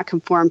 Do not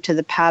conform to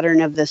the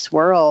pattern of this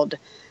world,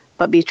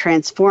 but be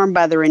transformed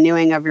by the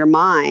renewing of your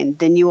mind.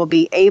 Then you will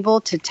be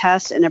able to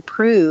test and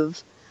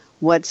approve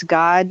what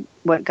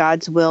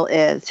God's will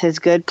is, his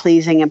good,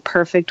 pleasing, and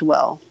perfect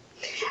will.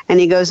 And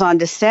he goes on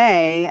to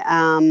say,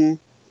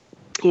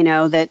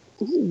 that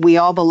we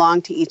all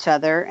belong to each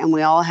other and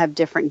we all have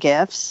different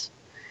gifts.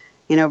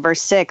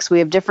 Verse 6, we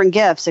have different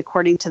gifts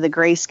according to the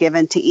grace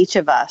given to each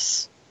of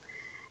us.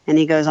 And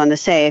he goes on to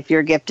say, if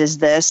your gift is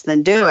this,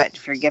 then do it.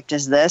 If your gift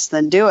is this,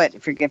 then do it.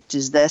 If your gift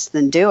is this,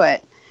 then do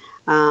it.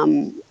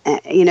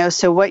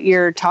 So what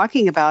you're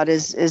talking about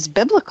is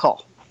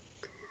biblical.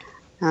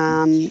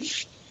 I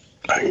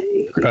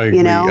agree.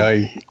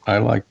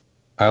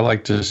 I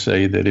like to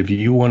say that if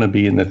you want to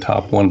be in the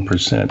top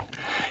 1%,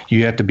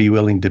 you have to be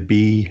willing to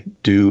be,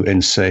 do,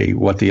 and say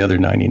what the other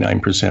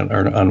 99%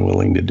 are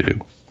unwilling to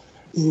do.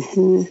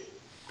 Mm-hmm.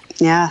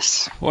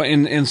 Yes. Well,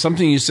 and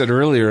something you said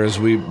earlier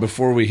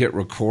before we hit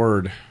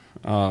record,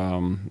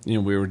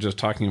 we were just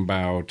talking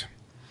about,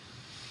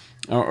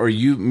 or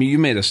you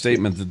made a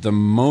statement that the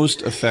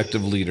most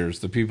effective leaders,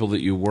 the people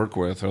that you work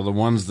with, are the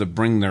ones that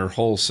bring their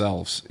whole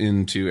selves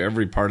into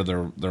every part of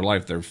their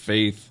life, their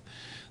faith,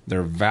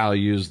 their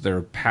values,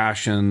 their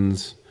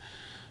passions.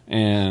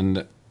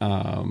 And,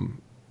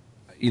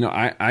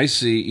 I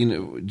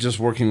see, just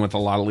working with a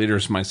lot of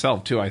leaders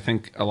myself too, I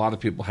think a lot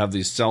of people have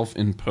these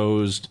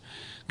self-imposed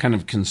kind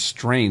of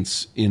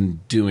constraints in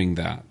doing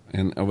that.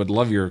 And I would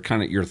love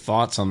your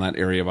thoughts on that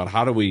area about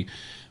how do we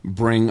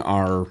bring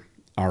our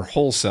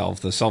whole self,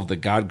 the self that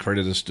God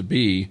created us to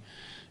be,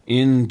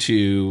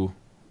 into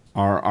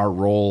our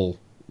role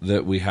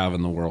that we have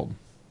in the world.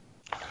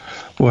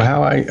 Well,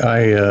 how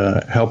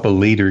I help a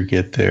leader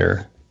get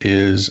there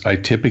is I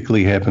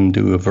typically have them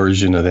do a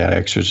version of that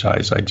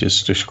exercise I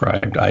just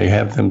described. I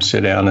have them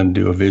sit down and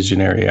do a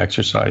visionary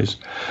exercise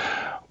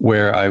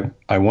where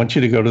I want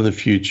you to go to the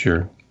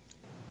future,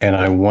 and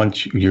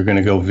you're going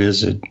to go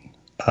visit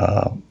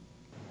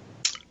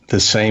the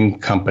same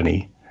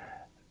company.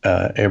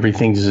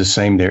 Everything's the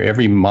same there.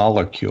 Every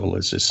molecule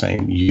is the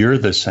same. You're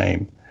the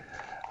same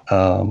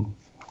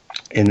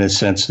in the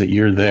sense that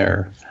you're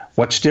there.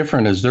 What's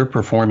different is they're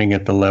performing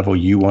at the level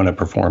you want to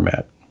perform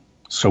at.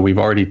 So we've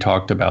already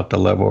talked about the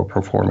level of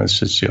performance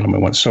this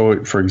gentleman wants.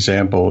 So, for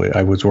example,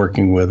 I was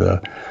working with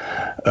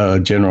a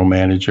general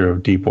manager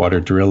of deep water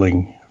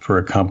drilling for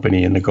a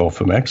company in the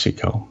Gulf of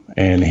Mexico.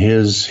 And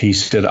he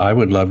said, I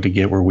would love to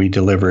get where we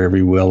deliver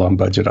every well on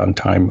budget, on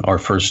time, our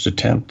first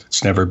attempt.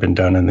 It's never been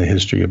done in the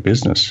history of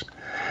business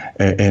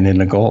and in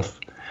the Gulf.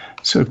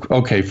 So,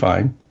 okay,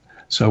 fine.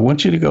 So I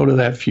want you to go to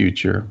that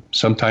future.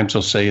 Sometimes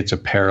they'll say it's a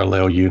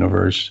parallel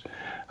universe.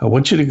 I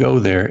want you to go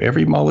there.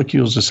 Every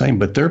molecule is the same,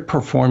 but they're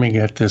performing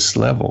at this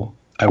level.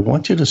 I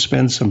want you to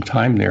spend some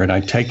time there. And I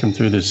take them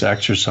through this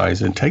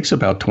exercise. It takes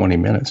about 20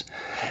 minutes.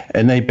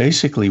 And they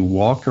basically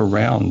walk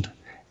around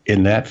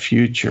in that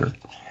future.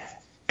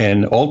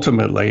 And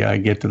ultimately, I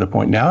get to the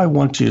point. Now I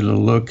want you to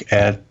look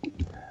at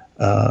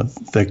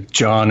the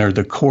John or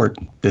the Court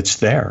that's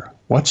there.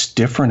 What's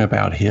different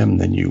about him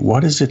than you?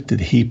 What is it that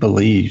he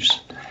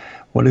believes?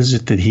 What is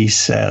it that he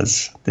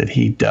says, that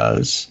he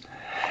does?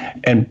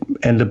 And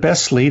the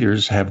best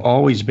leaders have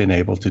always been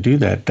able to do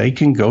that. They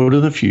can go to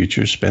the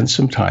future, spend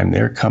some time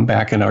there, come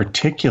back and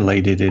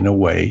articulate it in a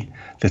way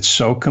that's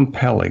so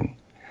compelling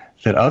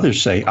that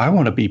others say, I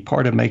want to be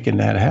part of making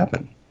that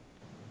happen.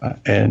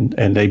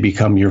 And they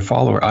become your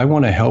follower. I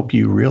want to help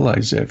you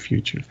realize that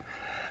future.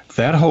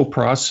 That whole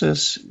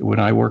process, when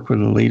I work with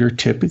a leader,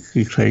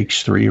 typically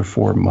takes 3 or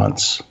 4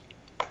 months,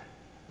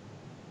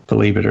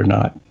 believe it or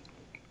not.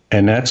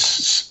 And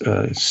that's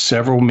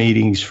several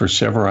meetings for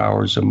several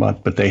hours a month,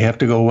 but they have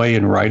to go away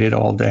and write it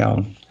all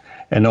down.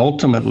 And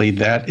ultimately,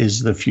 that is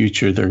the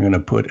future they're going to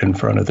put in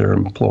front of their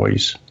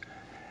employees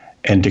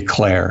and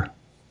declare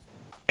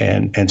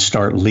and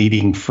start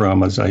leading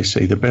from, as I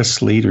say, the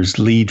best leaders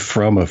lead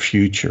from a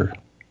future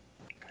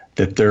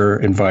that they're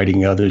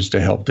inviting others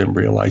to help them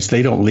realize.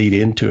 They don't lead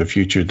into a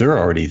future. They're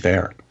already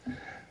there.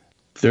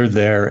 They're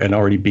there and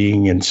already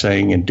being and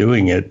saying and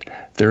doing it.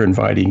 They're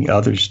inviting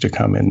others to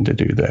come in to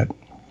do that.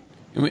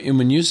 And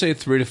when you say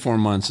 3 to 4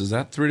 months, is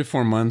that 3 to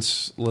 4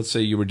 months? Let's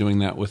say you were doing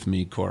that with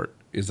me, Court.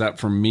 Is that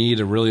for me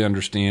to really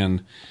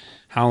understand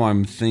how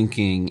I'm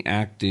thinking,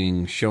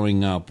 acting,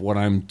 showing up, what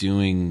I'm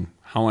doing,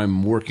 how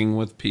I'm working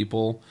with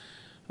people?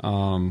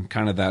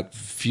 kind of that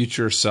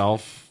future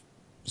self.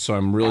 So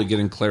I'm really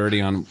getting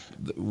clarity on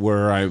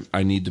where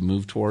I need to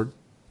move toward.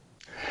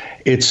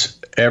 It's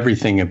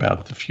everything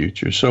about the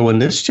future. So in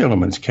this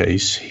gentleman's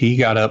case, he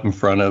got up in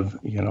front of,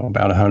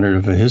 about 100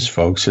 of his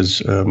folks,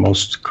 his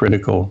most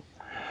critical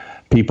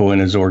people in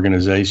his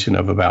organization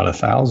of about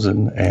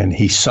 1,000, and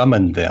he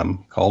summoned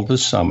them, called the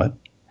summit.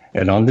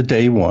 And on the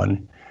day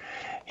one,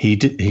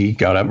 he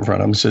got up in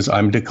front of them and says,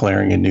 I'm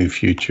declaring a new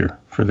future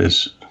for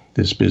this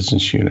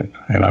business unit,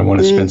 and I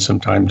want to spend some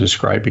time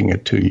describing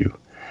it to you.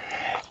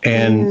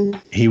 And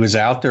he was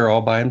out there all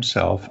by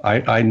himself.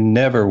 I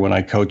never, when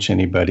I coach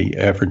anybody,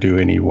 ever do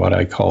any what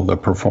I call the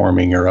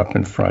performing or up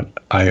in front.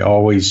 I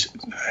always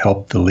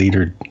help the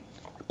leader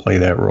play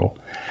that role.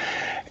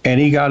 And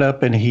he got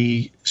up and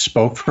he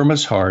spoke from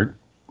his heart.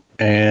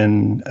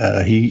 And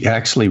he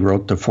actually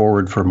wrote the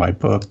foreword for my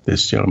book,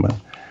 this gentleman.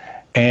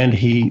 And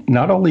he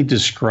not only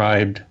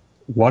described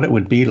what it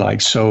would be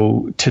like.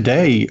 So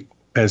today,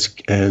 as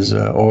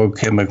oil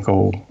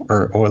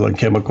and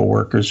chemical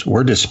workers,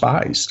 we're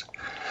despised.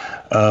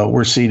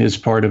 We're seen as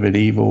part of an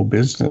evil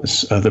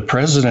business. The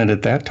president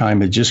at that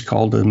time had just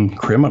called them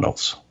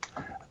criminals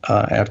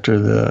after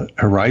the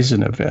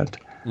Horizon event.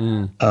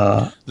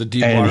 The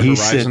Deepwater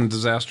Horizon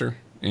disaster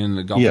in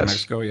the Gulf of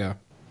Mexico, yeah.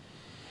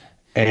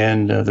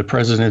 And the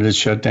president has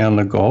shut down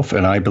the Gulf,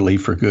 and I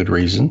believe for good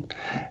reason.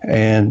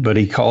 But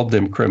he called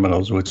them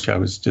criminals, which I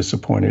was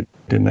disappointed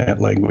in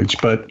that language.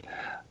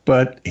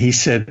 But he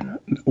said,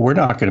 we're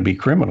not going to be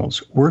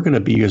criminals. We're going to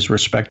be as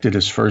respected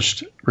as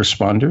first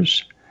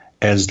responders,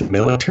 as the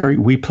military.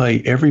 We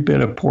play every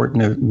bit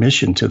important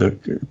mission to the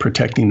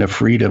protecting the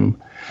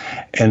freedom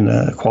and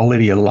the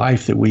quality of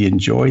life that we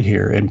enjoy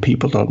here. And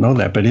people don't know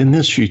that. But in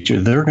this future,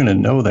 they're going to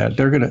know that.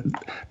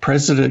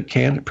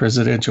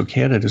 Presidential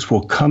candidates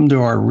will come to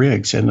our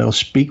rigs and they'll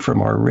speak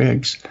from our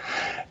rigs,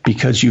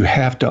 because you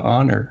have to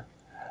honor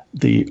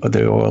the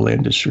oil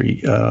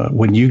industry.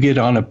 When you get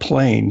on a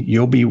plane,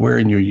 you'll be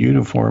wearing your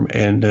uniform,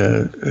 and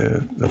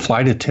the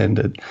flight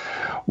attendant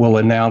will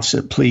announce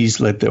that please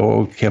let the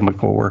oil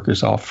chemical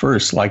workers off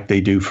first, like they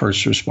do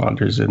first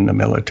responders in the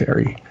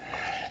military.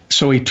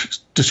 So he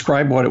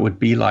described what it would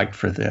be like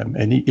for them.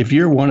 And if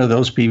you're one of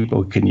those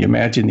people, can you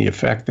imagine the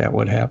effect that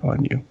would have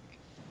on you?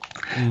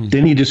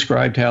 Then he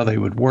described how they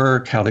would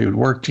work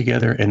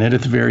together. And then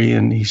at the very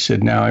end, he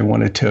said, now I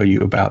want to tell you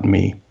about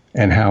me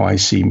and how I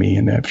see me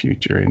in that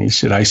future. And he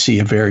said, I see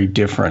a very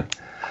different,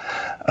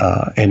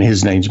 and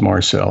his name's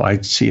Marcel.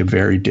 I see a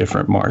very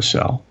different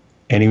Marcel.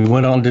 And he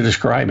went on to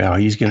describe how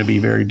he's going to be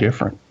very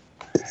different.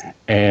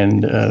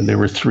 And there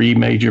were 3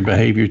 major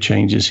behavior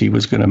changes he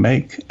was going to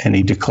make. And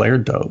he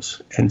declared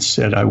those and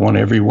said, I want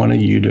every one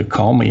of you to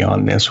call me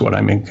on this, when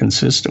I'm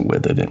inconsistent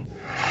with it.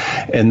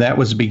 And that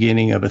was the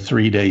beginning of a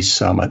 3-day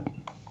summit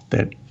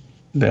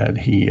that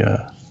he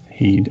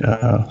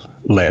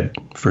led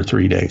for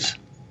 3 days.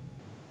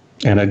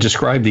 And I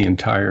described the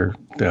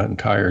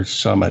entire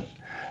summit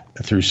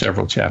through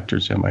several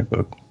chapters in my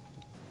book.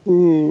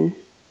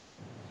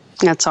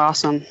 That's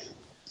awesome.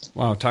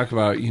 Wow. Talk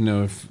about,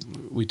 if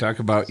we talk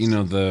about,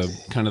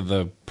 the kind of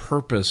the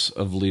purpose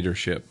of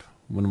leadership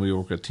when we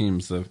work with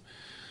teams, the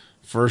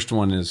first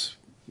one is,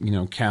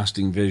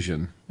 casting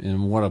vision,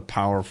 and what a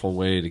powerful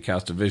way to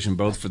cast a vision,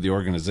 both for the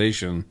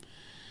organization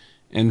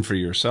and for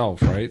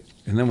yourself. Right.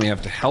 And then we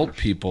have to help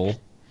people,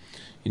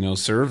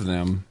 serve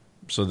them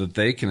so that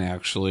they can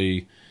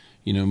actually,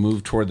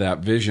 move toward that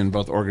vision,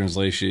 both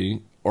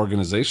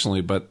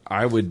organizationally, but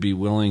I would be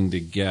willing to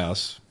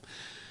guess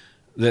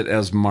that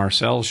as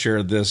Marcel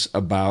shared this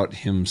about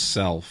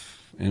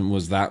himself and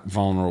was that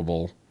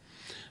vulnerable,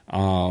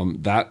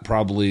 that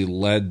probably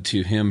led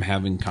to him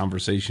having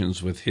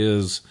conversations with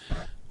his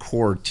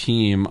core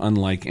team,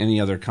 unlike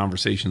any other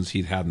conversations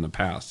he'd had in the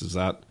past. Is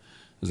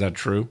that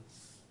true?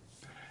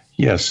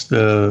 Yes.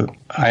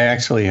 I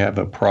actually have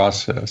a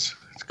process.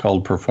 It's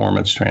called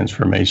performance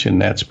transformation.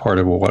 That's part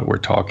of what we're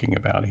talking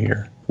about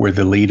here, where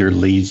the leader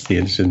leads the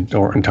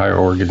entire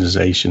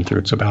organization through.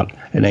 It's about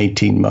an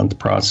 18-month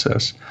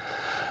process.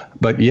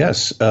 But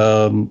yes,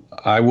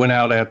 I went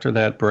out after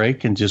that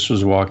break and just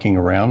was walking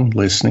around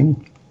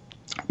listening.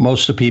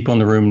 Most of the people in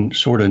the room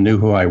sort of knew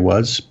who I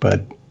was,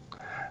 but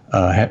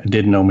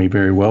didn't know me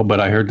very well. But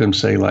I heard them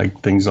say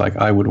things like,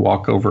 I would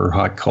walk over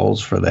hot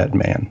coals for that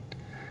man.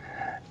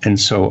 And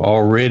so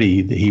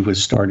already he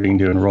was starting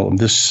to enroll.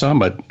 This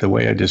summit, the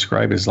way I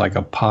describe it, is like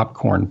a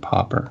popcorn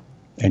popper.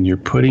 And you're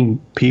putting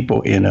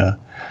people in a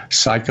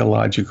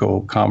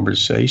psychological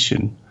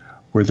conversation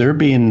where they're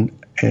being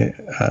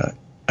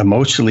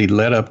emotionally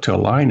led up to a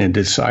line and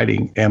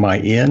deciding, am I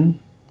in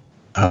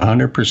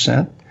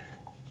 100%?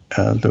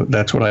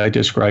 That's what I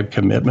describe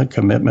commitment.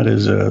 Commitment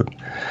is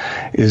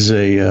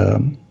a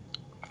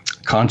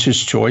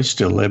conscious choice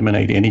to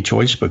eliminate any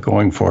choice but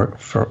going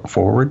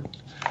forward.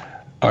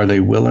 Are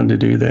they willing to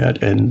do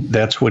that? And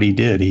that's what he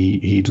did.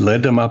 He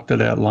led them up to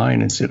that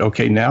line and said,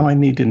 okay, now I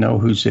need to know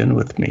who's in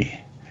with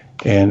me.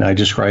 And I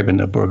describe in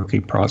the book the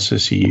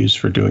process he used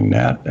for doing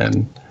that.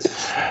 And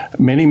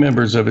many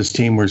members of his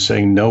team were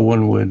saying no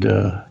one would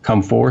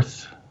come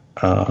forth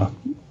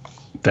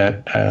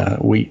that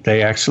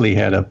they actually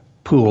had a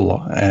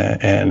pool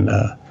and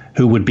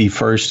who would be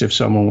first if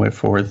someone went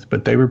forth,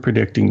 but they were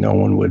predicting no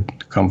one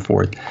would come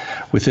forth.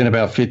 Within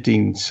about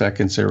 15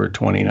 seconds, there were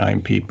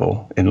 29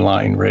 people in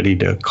line ready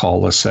to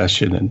call a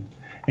session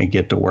and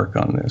get to work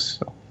on this.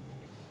 So.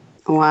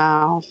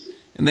 Wow.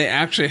 And they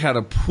actually had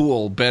a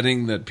pool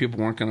betting that people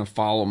weren't going to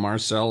follow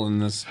Marcel in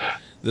this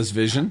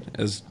vision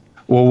as.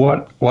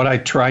 Well, what I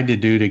tried to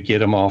do to get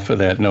them off of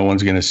that, no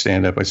one's going to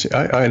stand up. I say,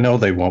 I know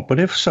they won't, but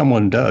if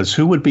someone does,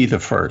 who would be the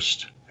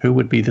first? Who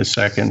would be the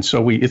second?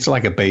 So it's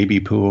like a baby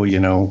pool,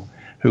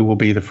 who will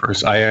be the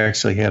first? I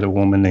actually had a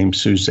woman named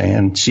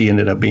Suzanne. She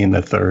ended up being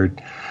the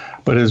third.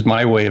 But it was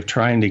my way of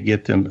trying to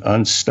get them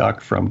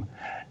unstuck from,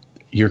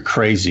 you're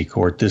crazy,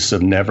 Court. This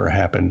have never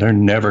happened. They're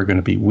never going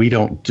to be. We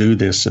don't do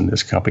this in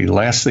this company. The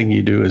last thing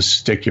you do is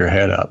stick your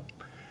head up.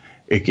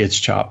 It gets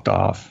chopped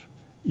off.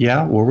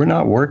 Yeah, well, we're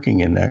not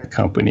working in that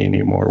company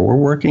anymore. We're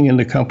working in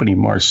the company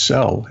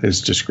Marcel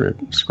has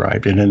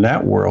described. And in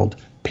that world,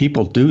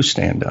 people do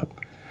stand up.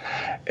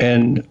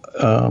 And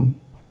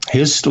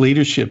his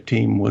leadership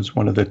team was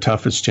one of the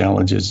toughest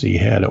challenges he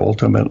had.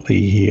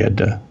 Ultimately, he had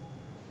to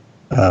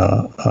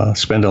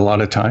spend a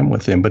lot of time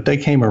with them. But they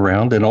came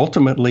around, and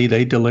ultimately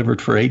they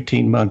delivered for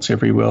 18 months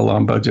every well,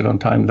 on budget, on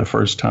time, the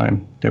first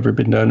time. Never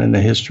been done in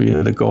the history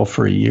of the Gulf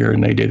for a year,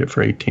 and they did it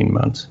for 18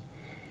 months.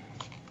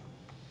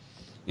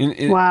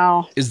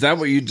 Wow. Is that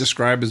what you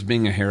describe as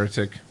being a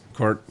heretic,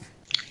 Court?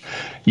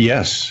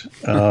 Yes.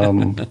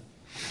 No,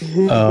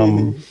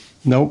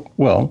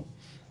 well,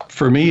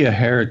 for me, a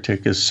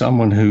heretic is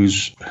someone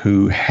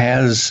who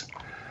has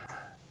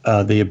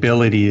the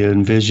ability to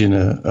envision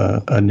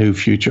a new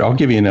future. I'll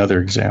give you another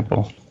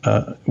example.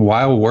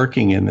 While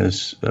working in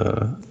this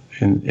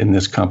in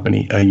this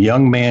company, a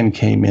young man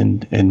came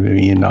in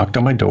and knocked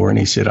on my door, and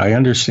he said, "I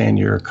understand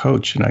you're a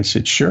coach." And I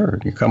said, "Sure,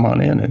 you come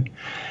on in." And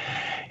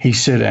he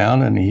sat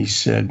down and he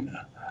said,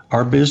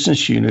 "Our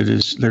business unit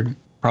they're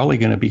probably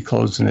going to be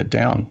closing it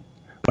down,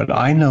 but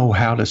I know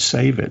how to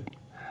save it.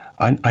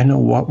 I know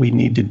what we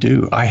need to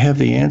do. I have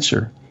the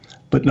answer,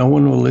 but no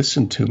one will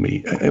listen to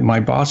me. My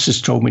boss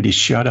has told me to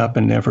shut up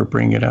and never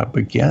bring it up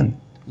again."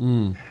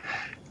 Mm.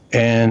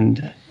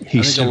 And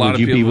he said, a lot "Would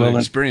of you be people willing?"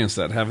 have experienced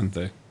that, haven't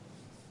they?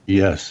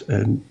 Yes,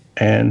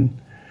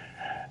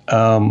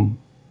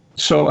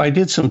 so I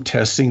did some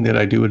testing that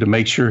I do to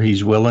make sure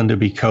he's willing to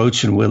be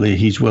coached and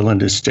he's willing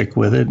to stick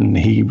with it. And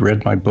he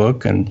read my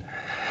book,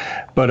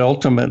 but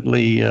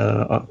ultimately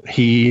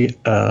he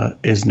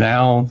is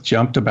now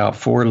jumped about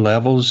 4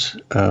 levels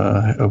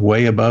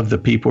way above the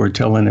people who are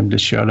telling him to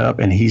shut up,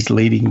 and he's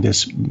leading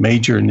this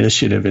major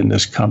initiative in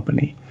this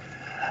company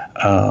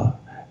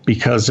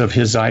because of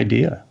his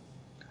idea.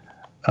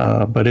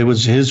 But it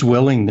was his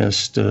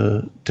willingness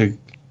to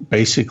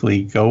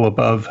basically go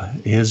above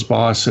his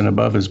boss and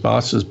above his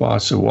boss's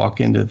boss and walk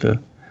into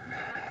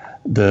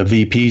the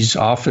VP's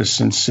office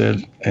and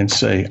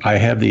say, "I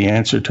have the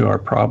answer to our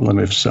problem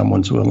if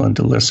someone's willing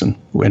to listen."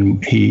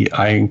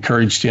 I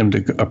encouraged him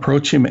to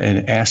approach him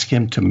and ask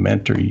him to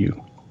mentor you.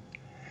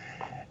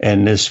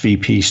 And this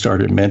VP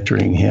started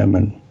mentoring him,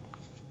 and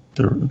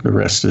the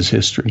rest is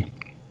history.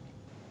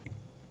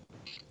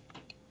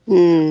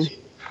 Mm.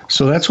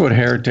 So that's what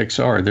heretics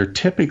are. They're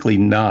typically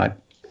not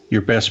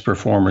your best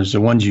performers,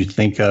 the ones you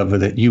think of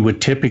that you would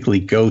typically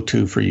go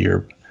to for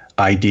your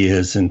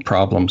ideas and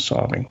problem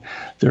solving.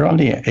 They're on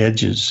the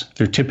edges.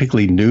 They're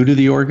typically new to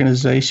the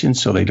organization,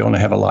 so they don't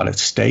have a lot at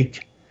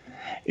stake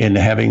in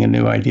having a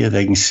new idea.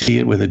 They can see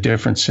it with a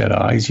different set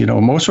of eyes.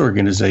 Most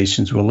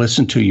organizations will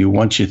listen to you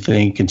once you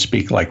think and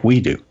speak like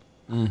we do.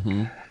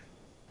 Mm-hmm.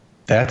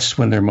 That's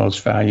when they're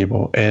most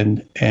valuable.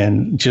 And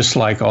just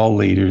like all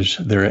leaders,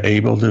 they're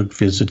able to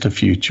visit the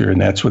future.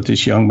 And that's what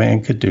this young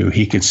man could do.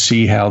 He could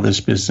see how this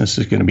business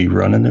is going to be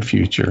run in the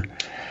future.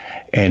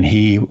 And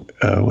he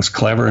was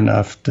clever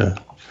enough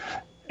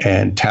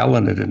and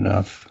talented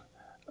enough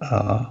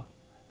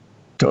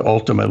to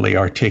ultimately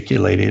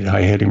articulate it.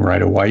 I had him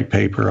write a white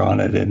paper on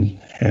it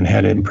and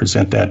had him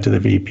present that to the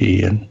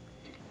VP.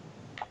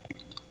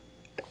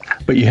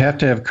 But you have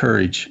to have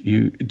courage.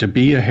 To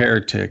be a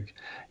heretic,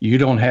 you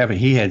don't have it.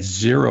 He had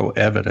zero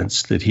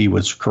evidence that he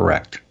was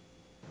correct.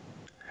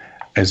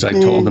 As I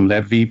told him,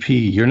 that VP,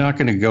 you're not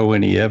going to go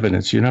any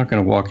evidence. You're not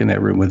going to walk in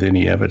that room with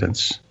any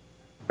evidence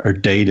or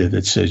data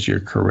that says you're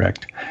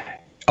correct.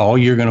 All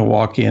you're going to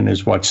walk in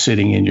is what's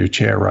sitting in your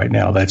chair right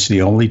now. That's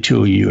the only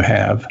tool you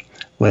have.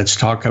 Let's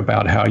talk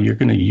about how you're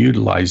going to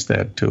utilize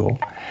that tool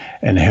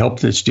and help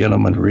this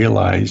gentleman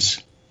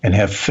realize and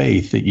have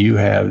faith that you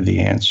have the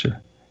answer.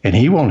 And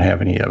he won't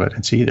have any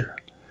evidence either.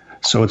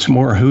 So it's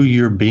more who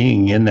you're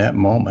being in that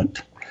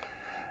moment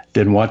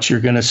than what you're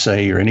going to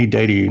say or any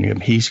data you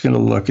need. He's going to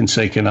look and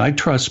say, "Can I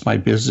trust my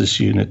business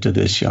unit to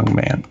this young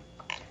man?"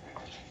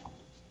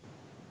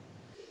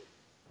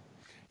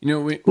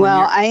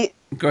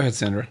 Go ahead,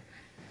 Sandra.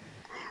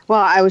 Well,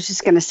 I was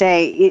just going to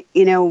say,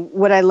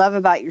 what I love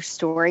about your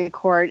story,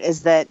 Court,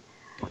 is that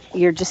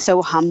you're just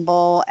so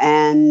humble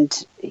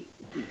and,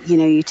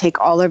 you take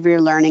all of your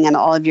learning and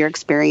all of your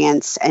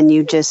experience and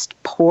you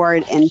just pour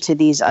it into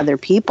these other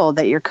people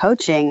that you're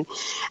coaching.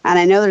 And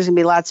I know there's going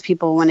to be lots of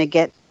people who want to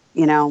get,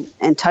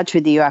 in touch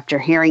with you after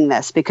hearing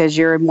this, because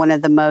you're one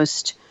of the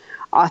most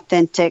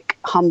authentic,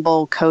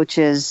 humble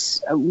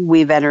coaches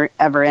we've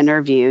ever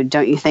interviewed.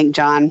 Don't you think,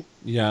 John?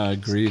 Yeah,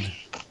 agreed.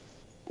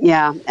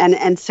 Yeah.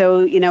 And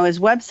so, his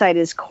website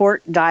is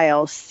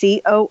CortDial,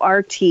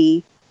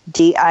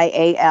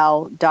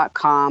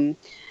 CortDial.com.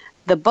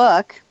 The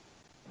book,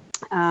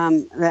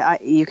 that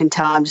you can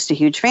tell I'm just a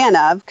huge fan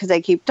of because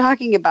I keep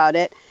talking about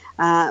it.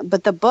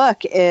 But the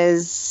book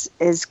is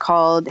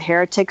called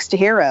Heretics to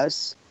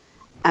Heroes,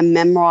 a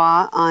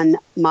memoir on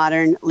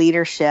modern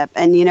leadership.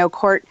 And,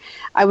 Court,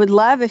 I would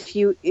love if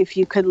you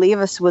could leave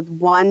us with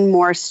one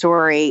more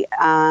story.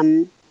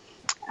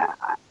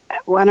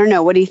 Well, I don't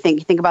know. What do you think?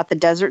 You think about the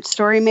desert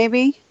story,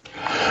 maybe?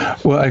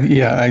 Well,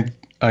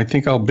 I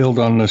think I'll build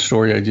on the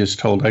story I just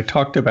told. I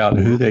talked about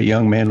who that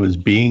young man was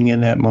being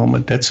in that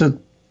moment. That's a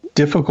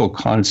difficult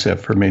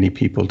concept for many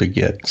people to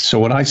get. So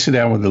when I sit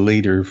down with a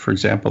leader, for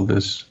example,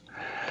 this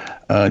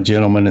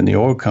gentleman in the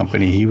oil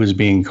company, he was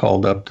being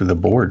called up to the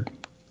board.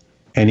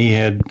 And he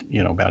had,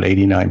 about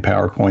 89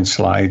 PowerPoint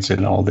slides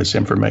and all this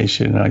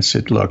information. And I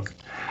said, look,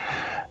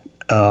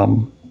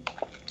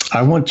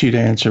 I want you to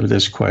answer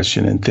this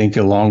question and think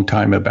a long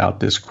time about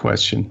this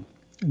question.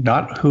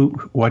 Not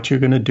what you're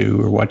going to do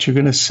or what you're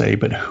going to say,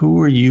 but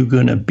who are you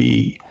going to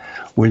be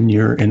when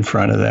you're in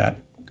front of that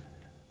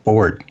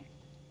board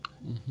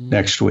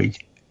next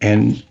week?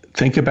 And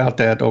think about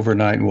that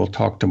overnight, and we'll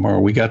talk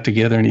tomorrow. We got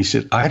together, and he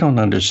said, I don't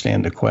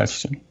understand the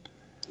question.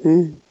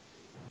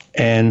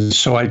 And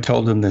so I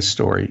told him this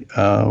story.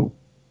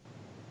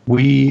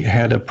 We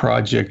had a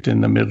project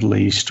in the Middle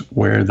East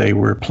where they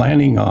were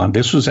planning on,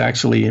 this was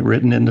actually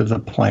written into the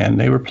plan,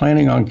 they were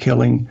planning on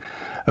killing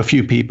a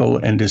few people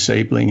and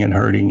disabling and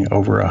hurting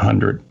over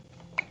 100.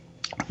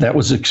 That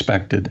was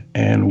expected.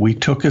 And we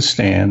took a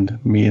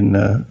stand, me and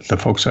the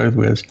folks I was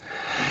with,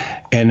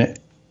 and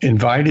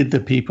invited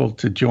the people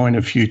to join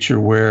a future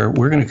where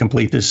we're going to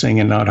complete this thing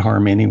and not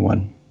harm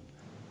anyone.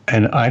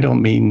 And I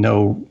don't mean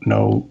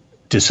no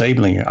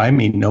disabling. I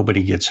mean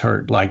nobody gets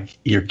hurt, like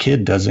your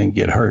kid doesn't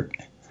get hurt.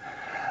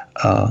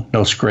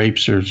 No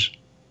scrapes or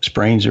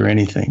sprains or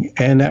anything.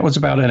 And that was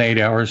about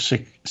an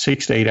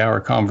 6 to 8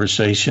 hour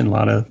conversation, a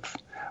lot of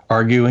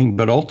arguing,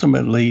 but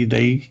ultimately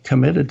they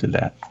committed to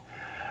that.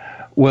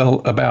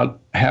 Well, about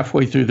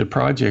halfway through the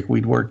project,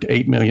 we'd worked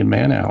 8 million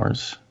man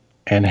hours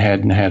and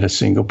hadn't had a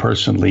single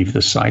person leave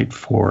the site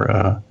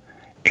for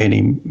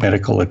any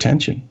medical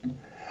attention.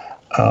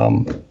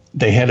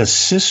 They had a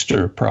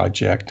sister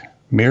project,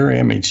 mirror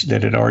image,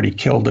 that had already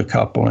killed a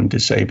couple and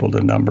disabled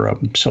a number of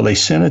them. So they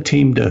sent a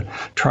team to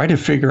try to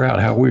figure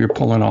out how we were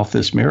pulling off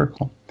this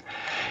miracle.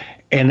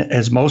 And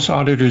as most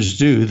auditors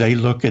do, they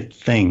look at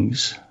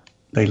things.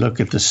 They look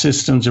at the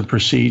systems and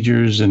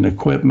procedures and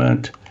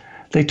equipment.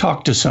 They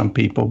talked to some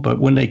people, but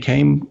when they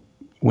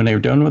were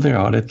done with their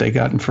audit, they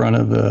got in front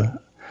of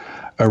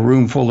a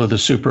room full of the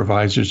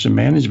supervisors and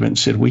management and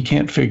said, we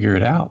can't figure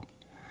it out.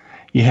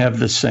 You have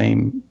the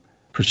same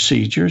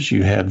procedures,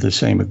 you have the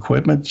same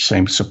equipment,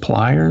 same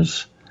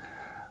suppliers.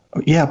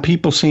 Yeah,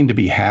 people seem to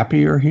be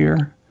happier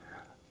here,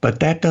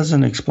 but that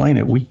doesn't explain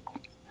it. We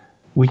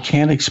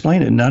can't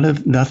explain it.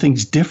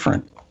 Nothing's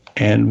different.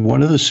 And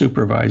one of the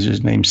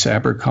supervisors named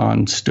Sabir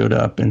Khan stood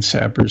up, and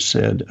Sabir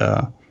said,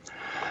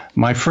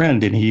 my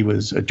friend, and he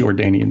was a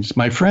Jordanian,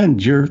 my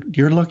friend,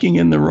 you're looking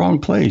in the wrong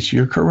place.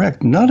 You're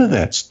correct. None of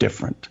that's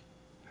different.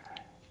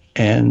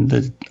 And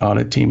the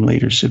audit team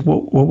leader said,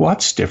 well,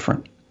 what's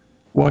different?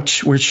 Where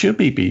should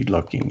we be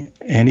looking?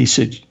 And he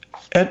said,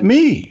 at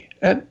me,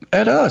 at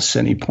us.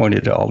 And he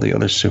pointed to all the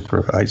other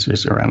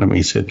supervisors around him.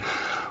 He said,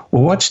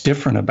 well, what's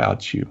different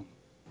about you?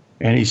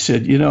 And he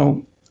said,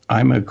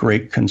 I'm a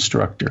great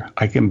constructor.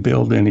 I can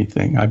build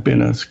anything. I've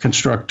been a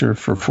constructor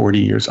for 40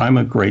 years. I'm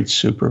a great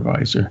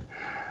supervisor.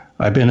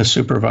 I've been a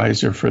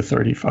supervisor for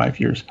 35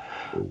 years.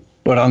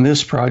 But on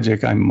this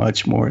project, I'm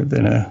much more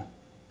than a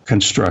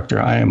constructor.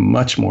 I am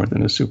much more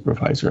than a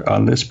supervisor.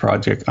 On this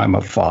project, I'm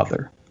a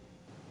father.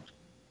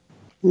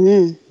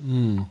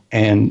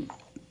 And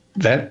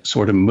that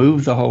sort of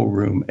moved the whole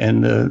room.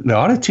 And the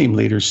audit team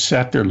leader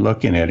sat there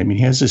looking at him. He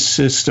has a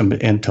system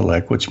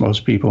intellect, which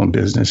most people in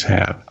business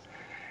have.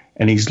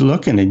 And he's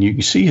looking, and you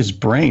can see his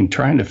brain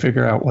trying to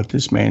figure out what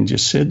this man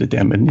just said to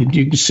them. And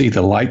you can see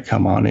the light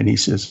come on, and he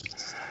says,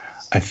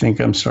 I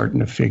think I'm starting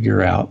to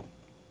figure out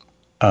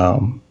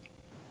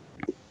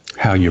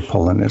how you're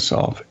pulling this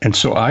off. And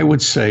so I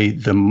would say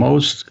the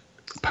most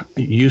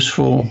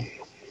useful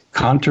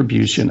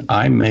contribution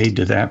I made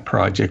to that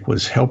project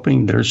was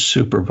helping their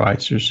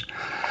supervisors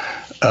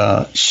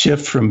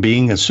shift from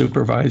being a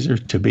supervisor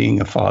to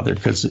being a father,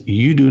 because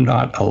you do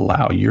not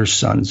allow your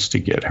sons to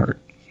get hurt.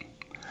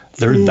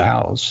 They're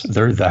thous.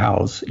 They're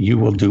thous. You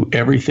will do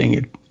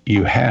everything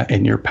you have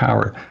in your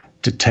power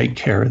to take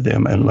care of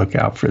them and look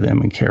out for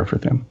them and care for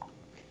them.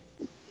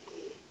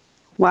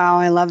 Wow,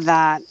 I love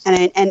that.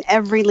 And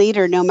every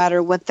leader, no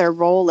matter what their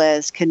role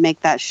is, can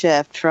make that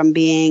shift from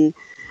being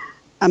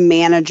a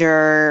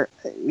manager,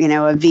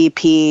 a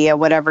VP, or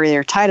whatever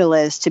your title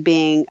is, to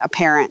being a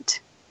parent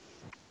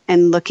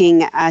and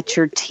looking at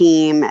your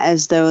team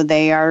as though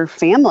they are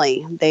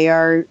family. They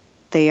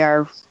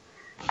are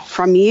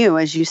from you,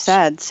 as you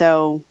said.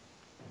 So,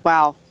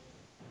 wow,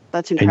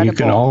 that's incredible. And you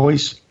can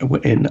always,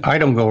 and I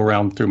don't go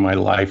around through my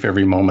life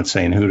every moment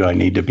saying, who do I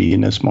need to be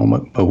in this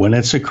moment? But when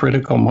it's a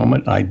critical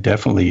moment, I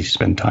definitely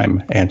spend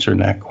time answering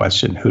that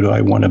question. Who do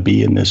I want to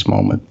be in this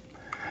moment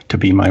to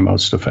be my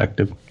most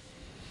effective?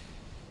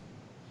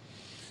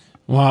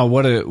 Wow,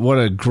 what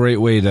a great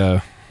way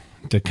to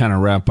kind of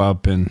wrap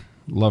up, and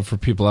love for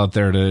people out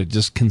there to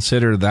just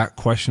consider that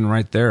question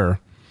right there.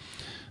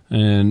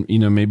 And,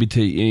 maybe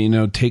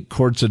take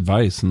Court's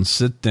advice and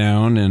sit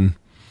down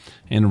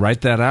and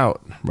write that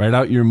out. Write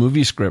out your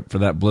movie script for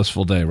that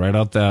blissful day. Write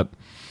out that,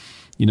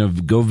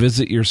 go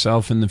visit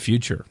yourself in the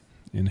future.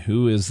 And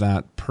who is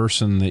that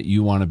person that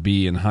you want to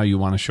be, and how you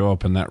want to show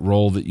up in that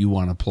role that you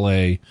want to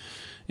play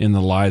in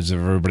the lives of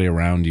everybody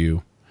around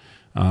you.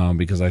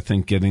 Because I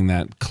think getting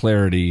that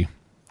clarity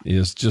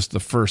is just the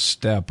first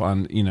step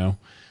on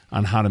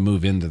how to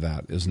move into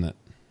that, isn't it?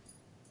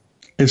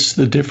 It's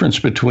the difference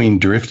between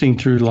drifting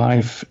through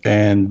life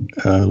and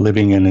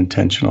living an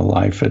intentional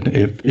life. And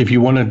if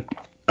you want to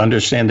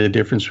understand the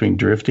difference between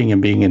drifting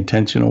and being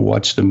intentional,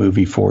 watch the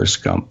movie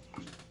Forrest Gump.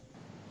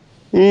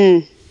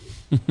 It's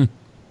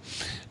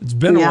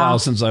been a while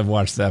since I've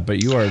watched that,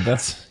 but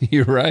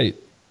you're right.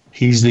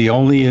 He's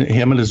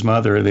him and his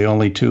mother are the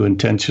only two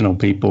intentional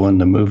people in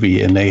the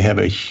movie, and they make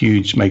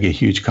a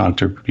huge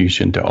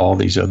contribution to all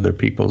these other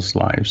people's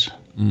lives.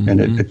 Mm-hmm.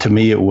 And to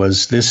me,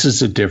 this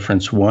is a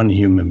difference one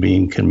human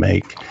being can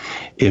make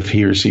if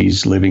he or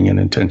she's living an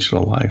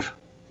intentional life.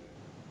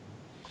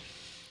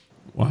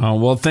 Wow.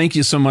 Well, thank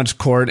you so much,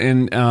 Court.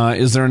 And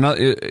is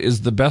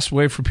the best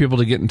way for people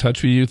to get in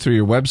touch with you through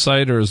your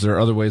website, or is there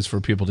other ways for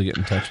people to get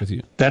in touch with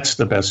you? That's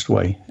the best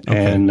way.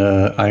 Okay. And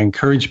I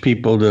encourage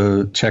people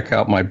to check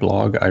out my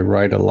blog. I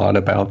write a lot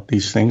about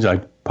these things. I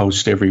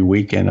post every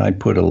week, and I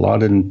put a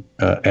lot of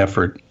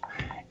effort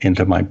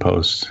into my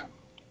posts.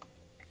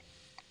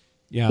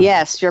 Yeah.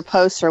 Yes, your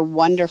posts are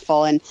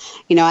wonderful. And,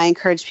 I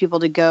encourage people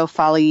to go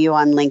follow you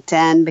on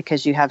LinkedIn,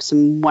 because you have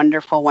some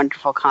wonderful,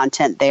 wonderful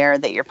content there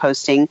that you're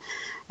posting.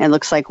 It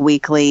looks like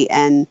weekly,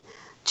 and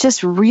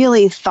just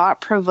really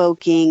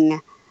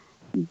thought-provoking,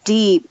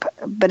 deep,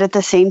 but at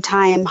the same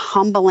time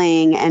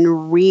humbling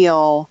and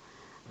real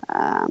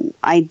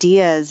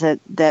ideas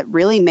that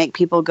really make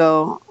people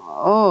go,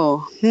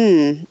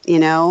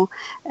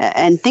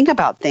 and think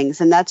about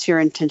things. And that's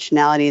your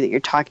intentionality that you're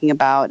talking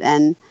about.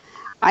 And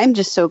I'm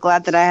just so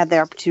glad that I had the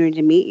opportunity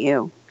to meet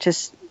you.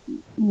 Just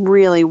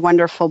really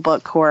wonderful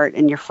book, Court,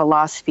 and your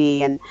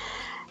philosophy. And,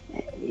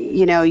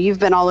 you've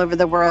been all over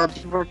the world.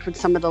 You've worked with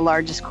some of the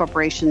largest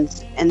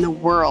corporations in the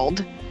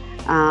world.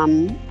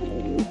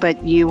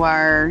 But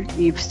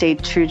you've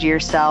stayed true to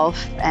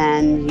yourself,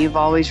 and you've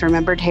always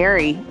remembered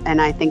Harry.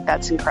 And I think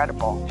that's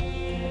incredible.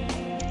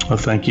 Well,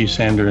 thank you,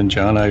 Sandra and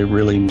John. I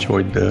really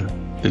enjoyed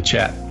the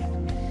chat.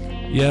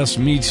 Yes,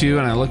 me too,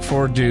 and I look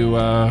forward to.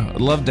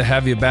 I'd love to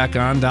have you back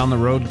on down the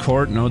road,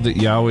 Court. Know that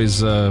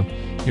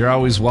you're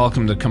always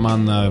welcome to come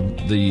on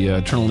the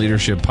Eternal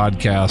Leadership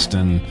podcast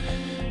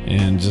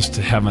and just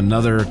to have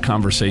another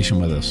conversation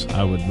with us.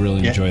 I would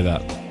really enjoy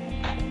that.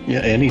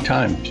 Yeah,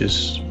 anytime.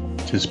 Just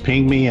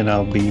ping me, and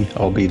I'll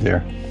be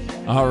there.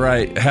 All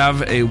right.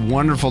 Have a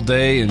wonderful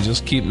day, and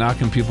just keep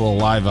knocking people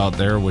alive out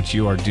there, which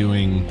you are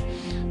doing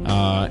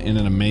in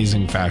an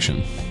amazing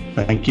fashion.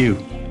 Thank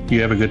you.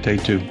 You have a good day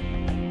too.